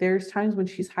sometimes like there's times when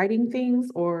she's hiding things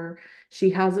or she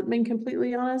hasn't been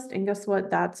completely honest, and guess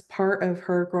what, that's part of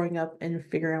her growing up and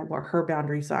figuring out what her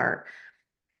boundaries are.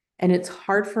 And it's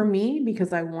hard for me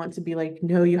because I want to be like,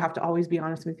 no, you have to always be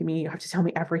honest with me. You have to tell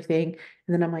me everything.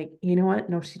 And then I'm like, you know what?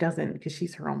 No, she doesn't, because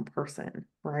she's her own person.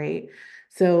 Right.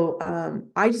 So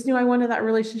I just knew I wanted that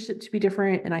relationship to be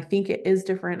different. And I think it is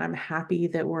different. I'm happy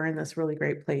that we're in this really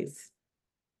great place.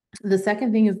 The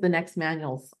second thing is the next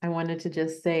manuals. I wanted to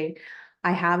just say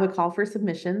I have a call for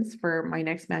submissions for my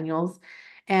next manuals.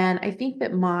 And I think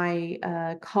that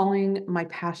my calling, my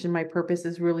passion, my purpose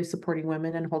is really supporting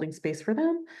women and holding space for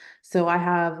them. So I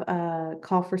have a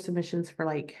call for submissions for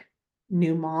like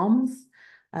new moms,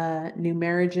 new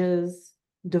marriages,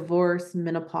 divorce,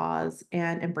 menopause,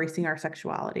 and embracing our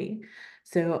sexuality.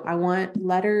 So I want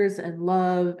letters and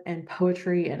love and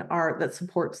poetry and art that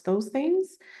supports those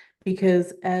things,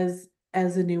 because as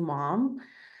a new mom,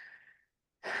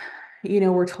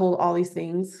 we're told all these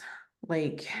things,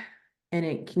 like, and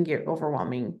it can get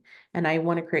overwhelming. And I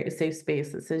want to create a safe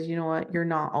space that says, you know what, you're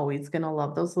not always going to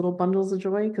love those little bundles of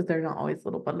joy, because they're not always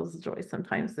little bundles of joy.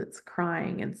 Sometimes it's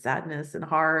crying and sadness and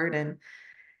hard,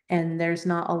 and there's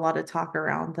not a lot of talk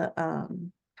around the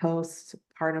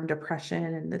postpartum depression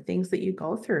and the things that you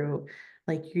go through.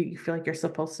 Like you feel like you're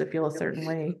supposed to feel a certain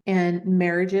way. And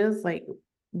marriages, like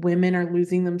women are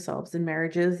losing themselves in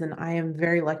marriages. And I am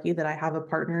very lucky that I have a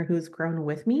partner who's grown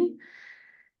with me.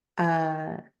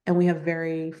 And we have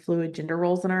very fluid gender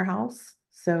roles in our house.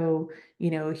 So,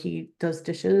 he does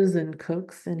dishes and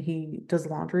cooks and he does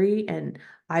laundry. And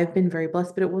I've been very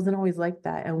blessed, but it wasn't always like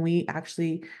that. And we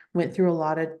actually went through a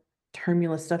lot of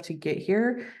turbulent stuff to get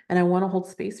here. And I want to hold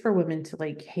space for women to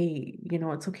like, hey,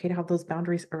 it's okay to have those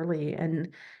boundaries early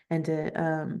and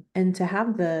to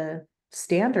have the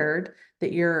standard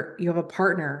that you have a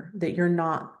partner, that you're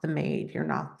not the maid, you're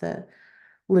not the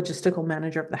logistical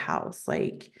manager of the house.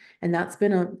 Like, and that's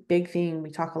been a big thing.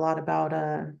 We talk a lot about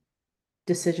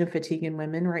decision fatigue in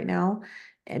women right now,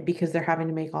 and because they're having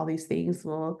to make all these things.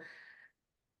 Well,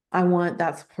 I want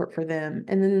that support for them.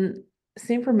 And then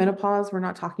same for menopause. We're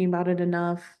not talking about it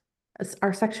enough.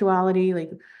 Our sexuality, like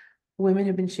women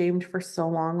have been shamed for so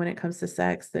long when it comes to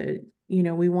sex that,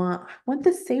 I want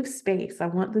this safe space. I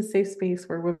want this safe space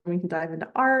where women can dive into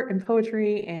art and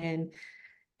poetry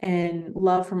and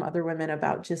love from other women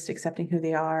about just accepting who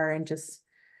they are and just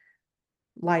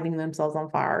lighting themselves on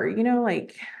fire,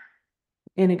 like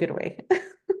in a good way.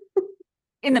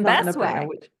 In the Not in a best porno, way.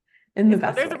 which in the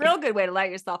best There's a way. real good way to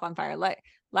light yourself on fire.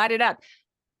 Light it up.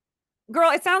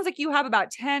 Girl, it sounds like you have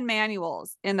about 10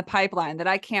 manuals in the pipeline that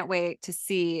I can't wait to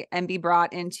see and be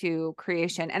brought into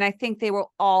creation. And I think they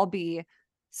will all be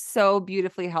so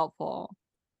beautifully helpful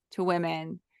to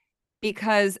women,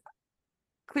 because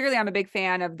clearly I'm a big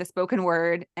fan of the spoken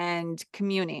word and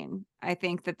communing. I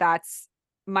think that that's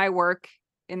my work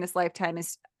in this lifetime.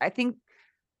 Is I think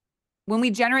when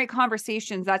we generate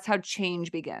conversations, that's how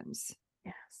change begins.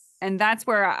 Yes. And that's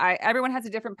where everyone has a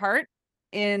different part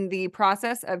in the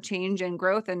process of change and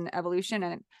growth and evolution.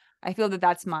 And I feel that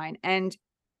that's mine. And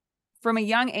from a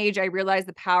young age, I realized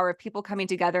the power of people coming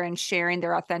together and sharing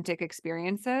their authentic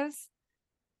experiences,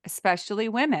 especially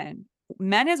women,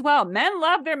 men as well. Men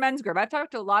love their men's group. I've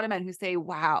talked to a lot of men who say,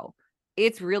 wow,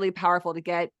 it's really powerful to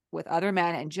get with other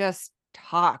men and just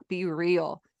talk, be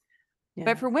real. Yeah.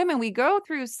 But for women, we go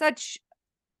through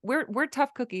we're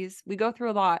tough cookies. We go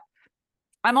through a lot.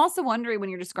 I'm also wondering, when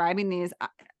you're describing these,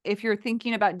 if you're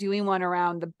thinking about doing one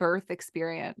around the birth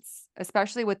experience,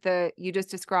 especially with you just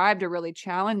described a really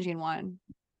challenging one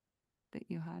that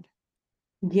you had.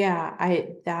 Yeah,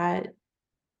 that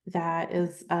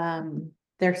is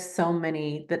there's so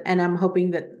many that, and I'm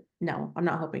hoping that, no, I'm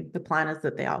not hoping. The plan is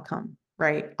that they all come,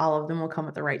 right? All of them will come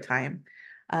at the right time.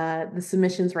 The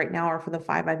submissions right now are for the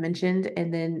 5 I mentioned,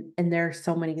 and there are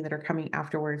so many that are coming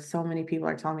afterwards. So many people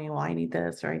are telling me, well, I need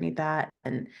this or I need that.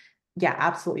 And yeah,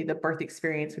 absolutely. The birth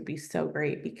experience would be so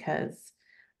great because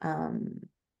um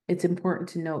it's important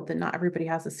to note that not everybody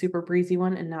has a super breezy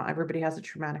one and not everybody has a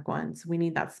traumatic one. So we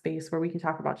need that space where we can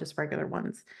talk about just regular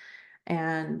ones.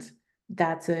 And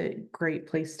that's a great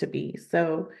place to be.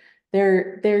 So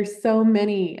there's so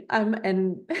many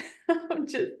and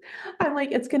I'm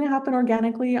like, it's going to happen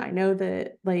organically. I know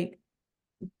that like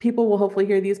people will hopefully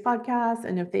hear these podcasts,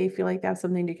 and if they feel like they have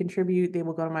something to contribute, they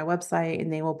will go to my website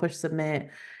and they will push submit.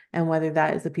 And whether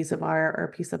that is a piece of art or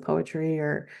a piece of poetry,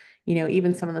 or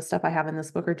even some of the stuff I have in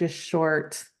this book are just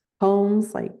short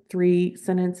poems, like 3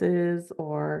 sentences,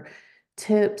 or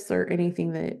tips, or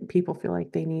anything that people feel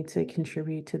like they need to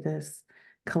contribute to this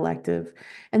collective.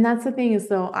 And that's the thing, is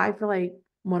though, I feel like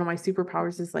one of my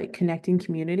superpowers is like connecting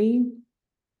community.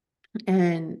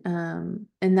 And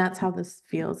that's how this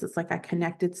feels. It's like I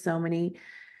connected so many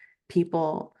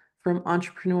people, from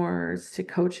entrepreneurs to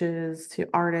coaches to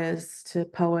artists to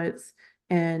poets.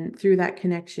 And through that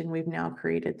connection, we've now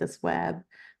created this web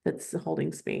that's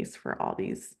holding space for all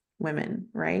these women,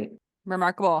 right?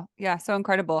 Remarkable. Yeah, so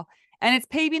incredible. And it's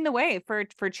paving the way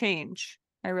for change.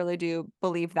 I really do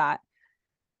believe that.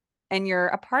 And you're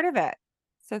a part of it.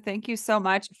 So thank you so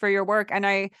much for your work. And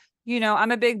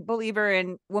I'm a big believer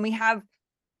in when we have,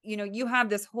 you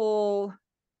have this whole,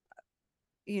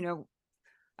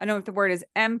 I don't know if the word is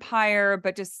empire,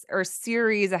 but or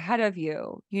series ahead of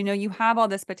you. You have all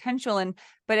this potential,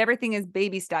 but everything is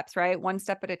baby steps, right? One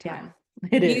step at a time. Yeah,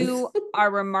 it is. You are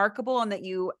remarkable in that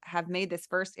you have made this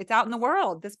first. It's out in the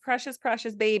world. This precious,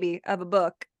 precious baby of a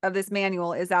book, of this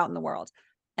manual, is out in the world,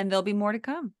 and there'll be more to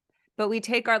come. But we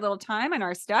take our little time and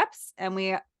our steps, and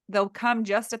they'll come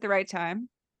just at the right time,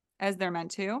 as they're meant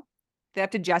to. They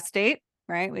have to gestate,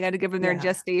 right? We got to give them their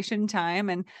gestation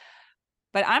time.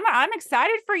 But I'm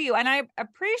excited for you, and I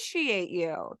appreciate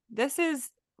you. This is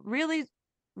really,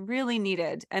 really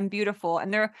needed and beautiful.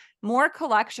 And there are more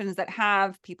collections that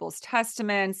have people's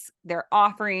testaments, their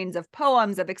offerings of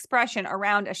poems, of expression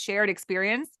around a shared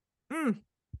experience.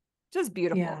 Just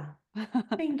beautiful. Yeah.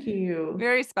 Thank you.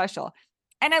 Very special.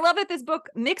 And I love that this book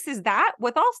mixes that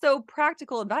with also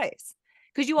practical advice,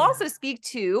 because you also speak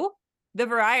to the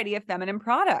variety of feminine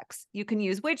products you can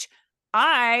use, which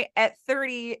I, at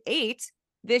 38,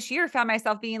 this year found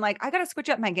myself being like, I got to switch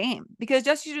up my game, because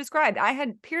just as you described, I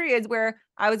had periods where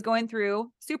I was going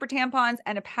through super tampons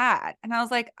and a pad. And I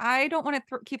was like, I don't want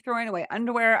to keep throwing away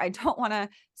underwear. I don't want to.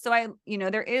 So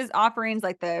there is offerings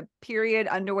like the period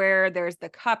underwear. There's the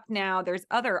cup now. There's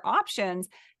other options.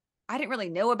 I didn't really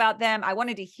know about them. I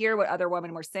wanted to hear what other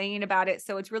women were saying about it.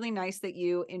 So it's really nice that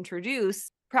you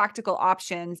introduce practical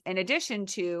options in addition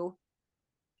to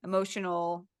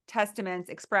emotional testaments,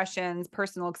 expressions,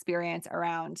 personal experience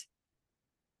around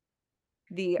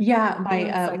the Yeah, my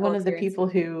moon cycle one of the experience. people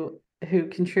who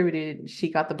contributed, she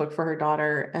got the book for her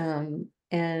daughter,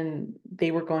 and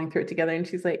they were going through it together, and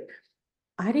she's like,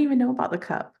 I didn't even know about the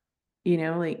cup.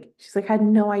 Like she's like, I had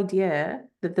no idea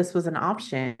that this was an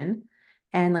option.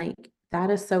 And like that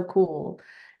is so cool.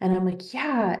 And I'm like,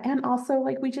 yeah. And also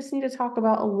like we just need to talk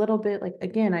about a little bit, like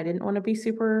again, I didn't want to be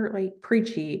super like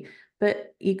preachy,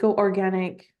 but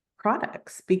eco-organic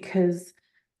products, because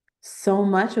so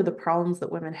much of the problems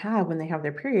that women have when they have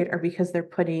their period are because they're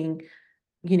putting,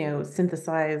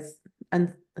 synthesized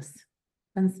un,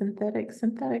 synthetic,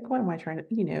 what am I trying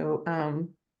to,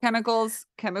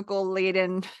 Chemical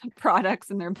laden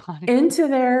products in their body. into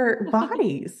their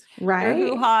bodies, Their right?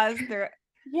 hoo-has, their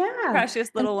Yeah. precious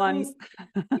And little so ones.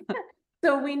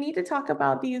 so we need to talk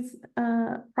about these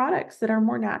products that are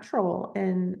more natural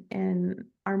and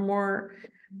are more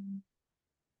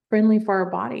friendly for our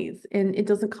bodies. And it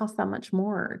doesn't cost that much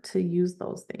more to use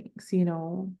those things.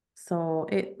 So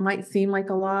it might seem like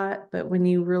a lot, but when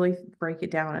you really break it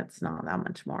down, it's not that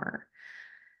much more.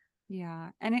 Yeah.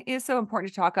 And it is so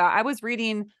important to talk. I was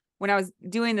reading when I was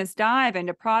doing this dive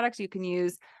into products you can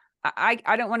use. I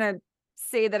don't want to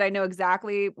say that I know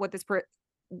exactly what the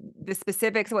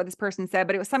specifics of what this person said,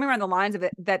 but it was something around the lines of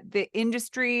it that the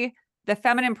industry, the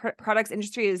feminine products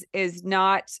industry is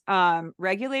not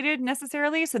regulated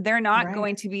necessarily. So they're not Right.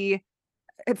 going to be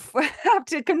have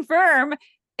to confirm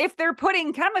if they're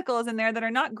putting chemicals in there that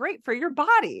are not great for your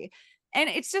body. And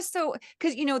it's just so,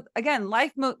 because, again,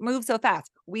 life moves so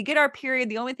fast. We get our period.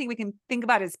 The only thing we can think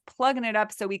about is plugging it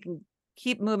up so we can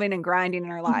keep moving and grinding in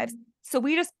our lives. So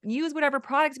we just use whatever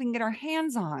products we can get our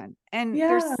hands on. And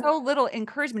there's Yeah. so little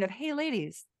encouragement of, hey,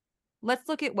 ladies, let's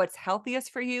look at what's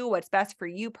healthiest for you, what's best for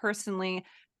you personally,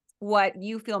 what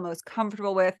you feel most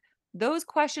comfortable with. Those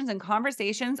questions and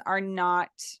conversations are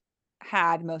not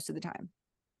had most of the time.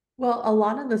 Well, a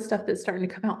lot of the stuff that's starting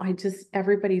to come out,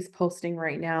 everybody's posting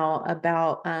right now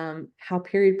about how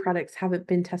period products haven't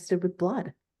been tested with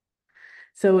blood.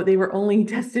 So they were only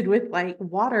tested with like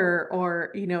water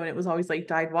and it was always like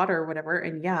dyed water or whatever.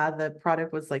 And yeah, the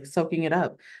product was like soaking it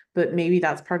up. But maybe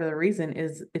that's part of the reason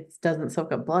is it doesn't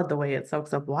soak up blood the way it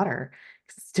soaks up water.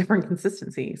 It's different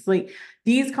consistencies. Like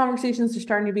these conversations are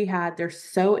starting to be had. They're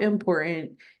so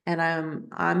important. And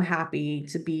I'm happy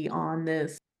to be on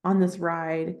this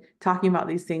ride talking about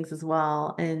these things as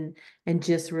well, and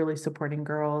just really supporting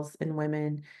girls and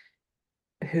women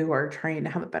who are trying to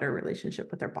have a better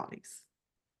relationship with their bodies.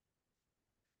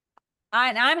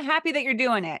 And I'm happy that you're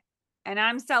doing it. And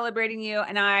I'm celebrating you.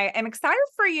 And I am excited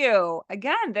for you.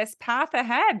 Again, this path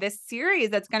ahead, this series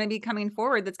that's going to be coming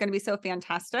forward, that's going to be so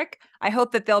fantastic. I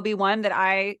hope that there'll be one that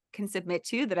I can submit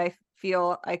to, that I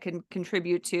feel I can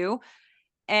contribute to.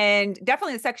 And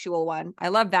definitely the sexual one. I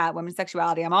love that, women's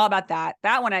sexuality. I'm all about that.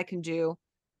 That one I can do.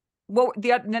 Well,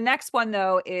 the next one,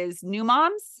 though, is new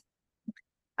moms.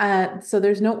 So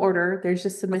there's no order. There's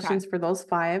just Okay. submissions for those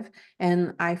 5.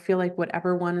 And I feel like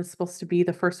whatever one is supposed to be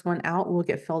the first one out will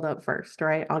get filled up first,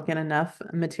 right? I'll get enough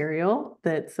material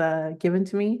that's given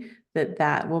to me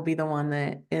that will be the one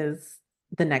that is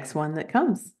the next one that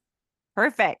comes.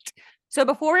 Perfect. So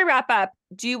before we wrap up,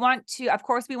 do you want to, of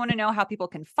course, we want to know how people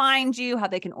can find you, how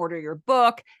they can order your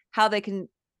book, how they can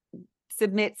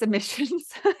submit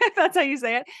submissions, if that's how you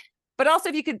say it. But also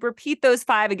if you could repeat those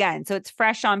 5 again, so it's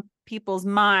fresh on people's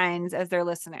minds as they're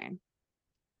listening.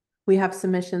 We have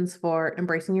submissions for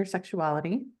embracing your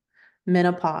sexuality,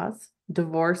 menopause,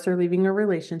 divorce or leaving a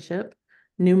relationship,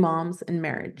 new moms, and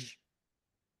marriage.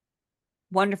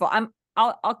 Wonderful.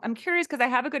 I'm curious because I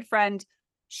have a good friend.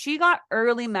 She got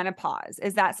early menopause.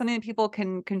 Is that something that people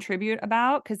can contribute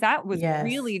about? Because that was Yes.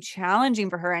 really challenging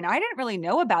for her. And I didn't really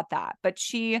know about that, but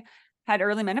she had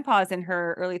early menopause in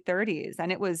her early 30s.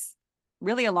 And it was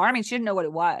really alarming. She didn't know what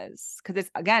it was because it's,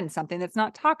 again, something that's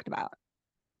not talked about.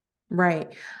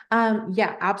 Right.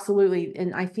 Yeah, absolutely.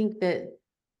 And I think that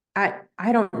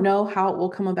I don't know how it will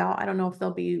come about. I don't know if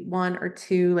there'll be 1 or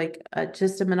 2, like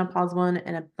just a menopause one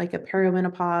and like a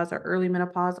perimenopause or early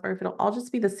menopause, or if it'll all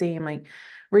just be the same. Like,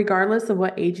 regardless of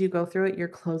what age you go through it, you're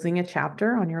closing a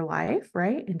chapter on your life,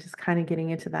 right? And just kind of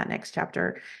getting into that next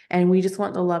chapter. And we just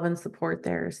want the love and support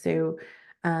there. So,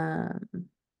 Um,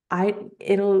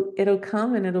 it'll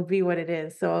come and it'll be what it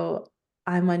is. So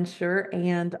I'm unsure,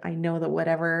 and I know that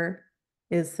whatever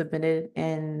is submitted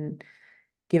and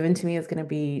given to me is going to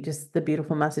be just the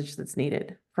beautiful message that's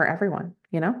needed for everyone,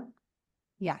 you know?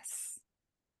 Yes,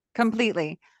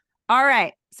 completely. All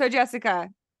right. So, Jesica,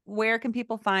 where can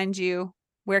people find you?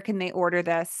 Where can they order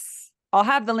this? I'll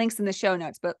have the links in the show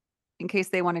notes, but in case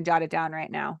they want to jot it down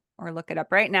right now or look it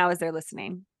up right now as they're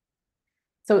listening.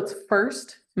 So it's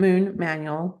First Moon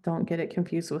Manual. Don't get it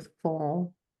confused with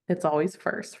full. It's always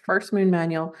First Moon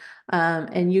Manual.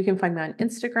 And you can find me on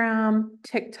Instagram,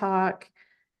 TikTok,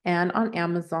 and on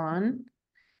Amazon.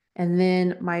 And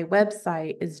then my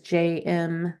website is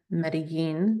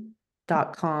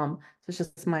jmmedellin.com. So it's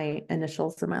just my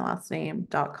initials and my last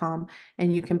name.com.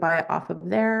 And you can buy it off of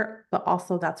there, but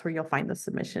also that's where you'll find the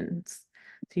submissions.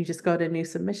 So you just go to new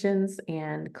submissions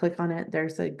and click on it.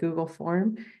 There's a Google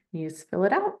form. You just fill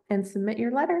it out and submit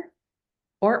your letter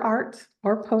or art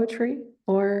or poetry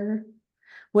or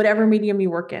whatever medium you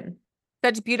work in.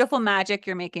 Such beautiful magic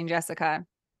you're making, Jesica.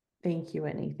 Thank you,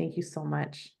 Whitney. Thank you so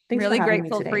much. Thanks for Really having me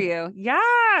grateful for today. you.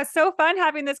 Yeah, so fun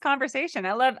having this conversation.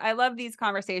 I love these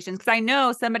conversations because I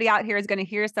know somebody out here is going to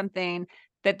hear something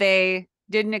that they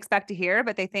didn't expect to hear,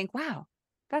 but they think, "Wow,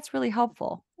 that's really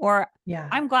helpful." Or Yeah.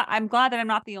 I'm glad that I'm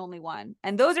not the only one.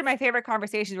 And those are my favorite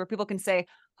conversations where people can say,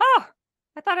 "Oh,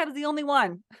 I thought I was the only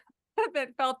one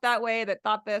that felt that way, that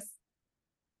thought this."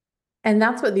 And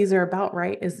that's what these are about,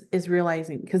 right? Is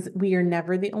realizing, because we are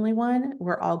never the only one.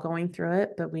 We're all going through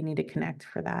it, but we need to connect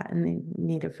for that and they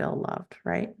need to feel loved,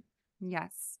 right?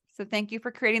 Yes. So thank you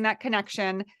for creating that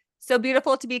connection. So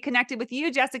beautiful to be connected with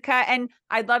you, Jesica. And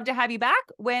I'd love to have you back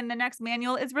when the next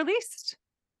manual is released.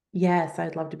 Yes,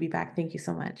 I'd love to be back. Thank you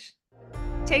so much.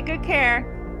 Take good care.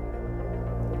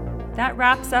 That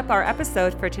wraps up our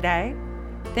episode for today.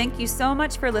 Thank you so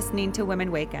much for listening to Women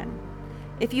Waken.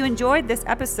 If you enjoyed this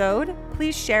episode,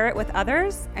 please share it with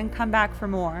others and come back for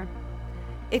more.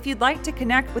 If you'd like to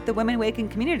connect with the Women Waken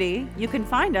community, you can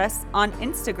find us on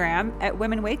Instagram at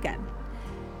Women Waken.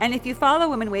 And if you follow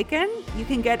Women Waken, you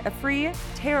can get a free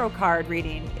tarot card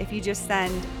reading if you just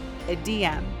send a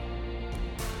DM.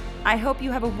 I hope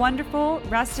you have a wonderful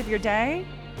rest of your day,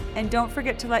 and don't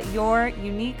forget to let your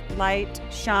unique light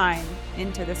shine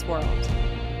into this world.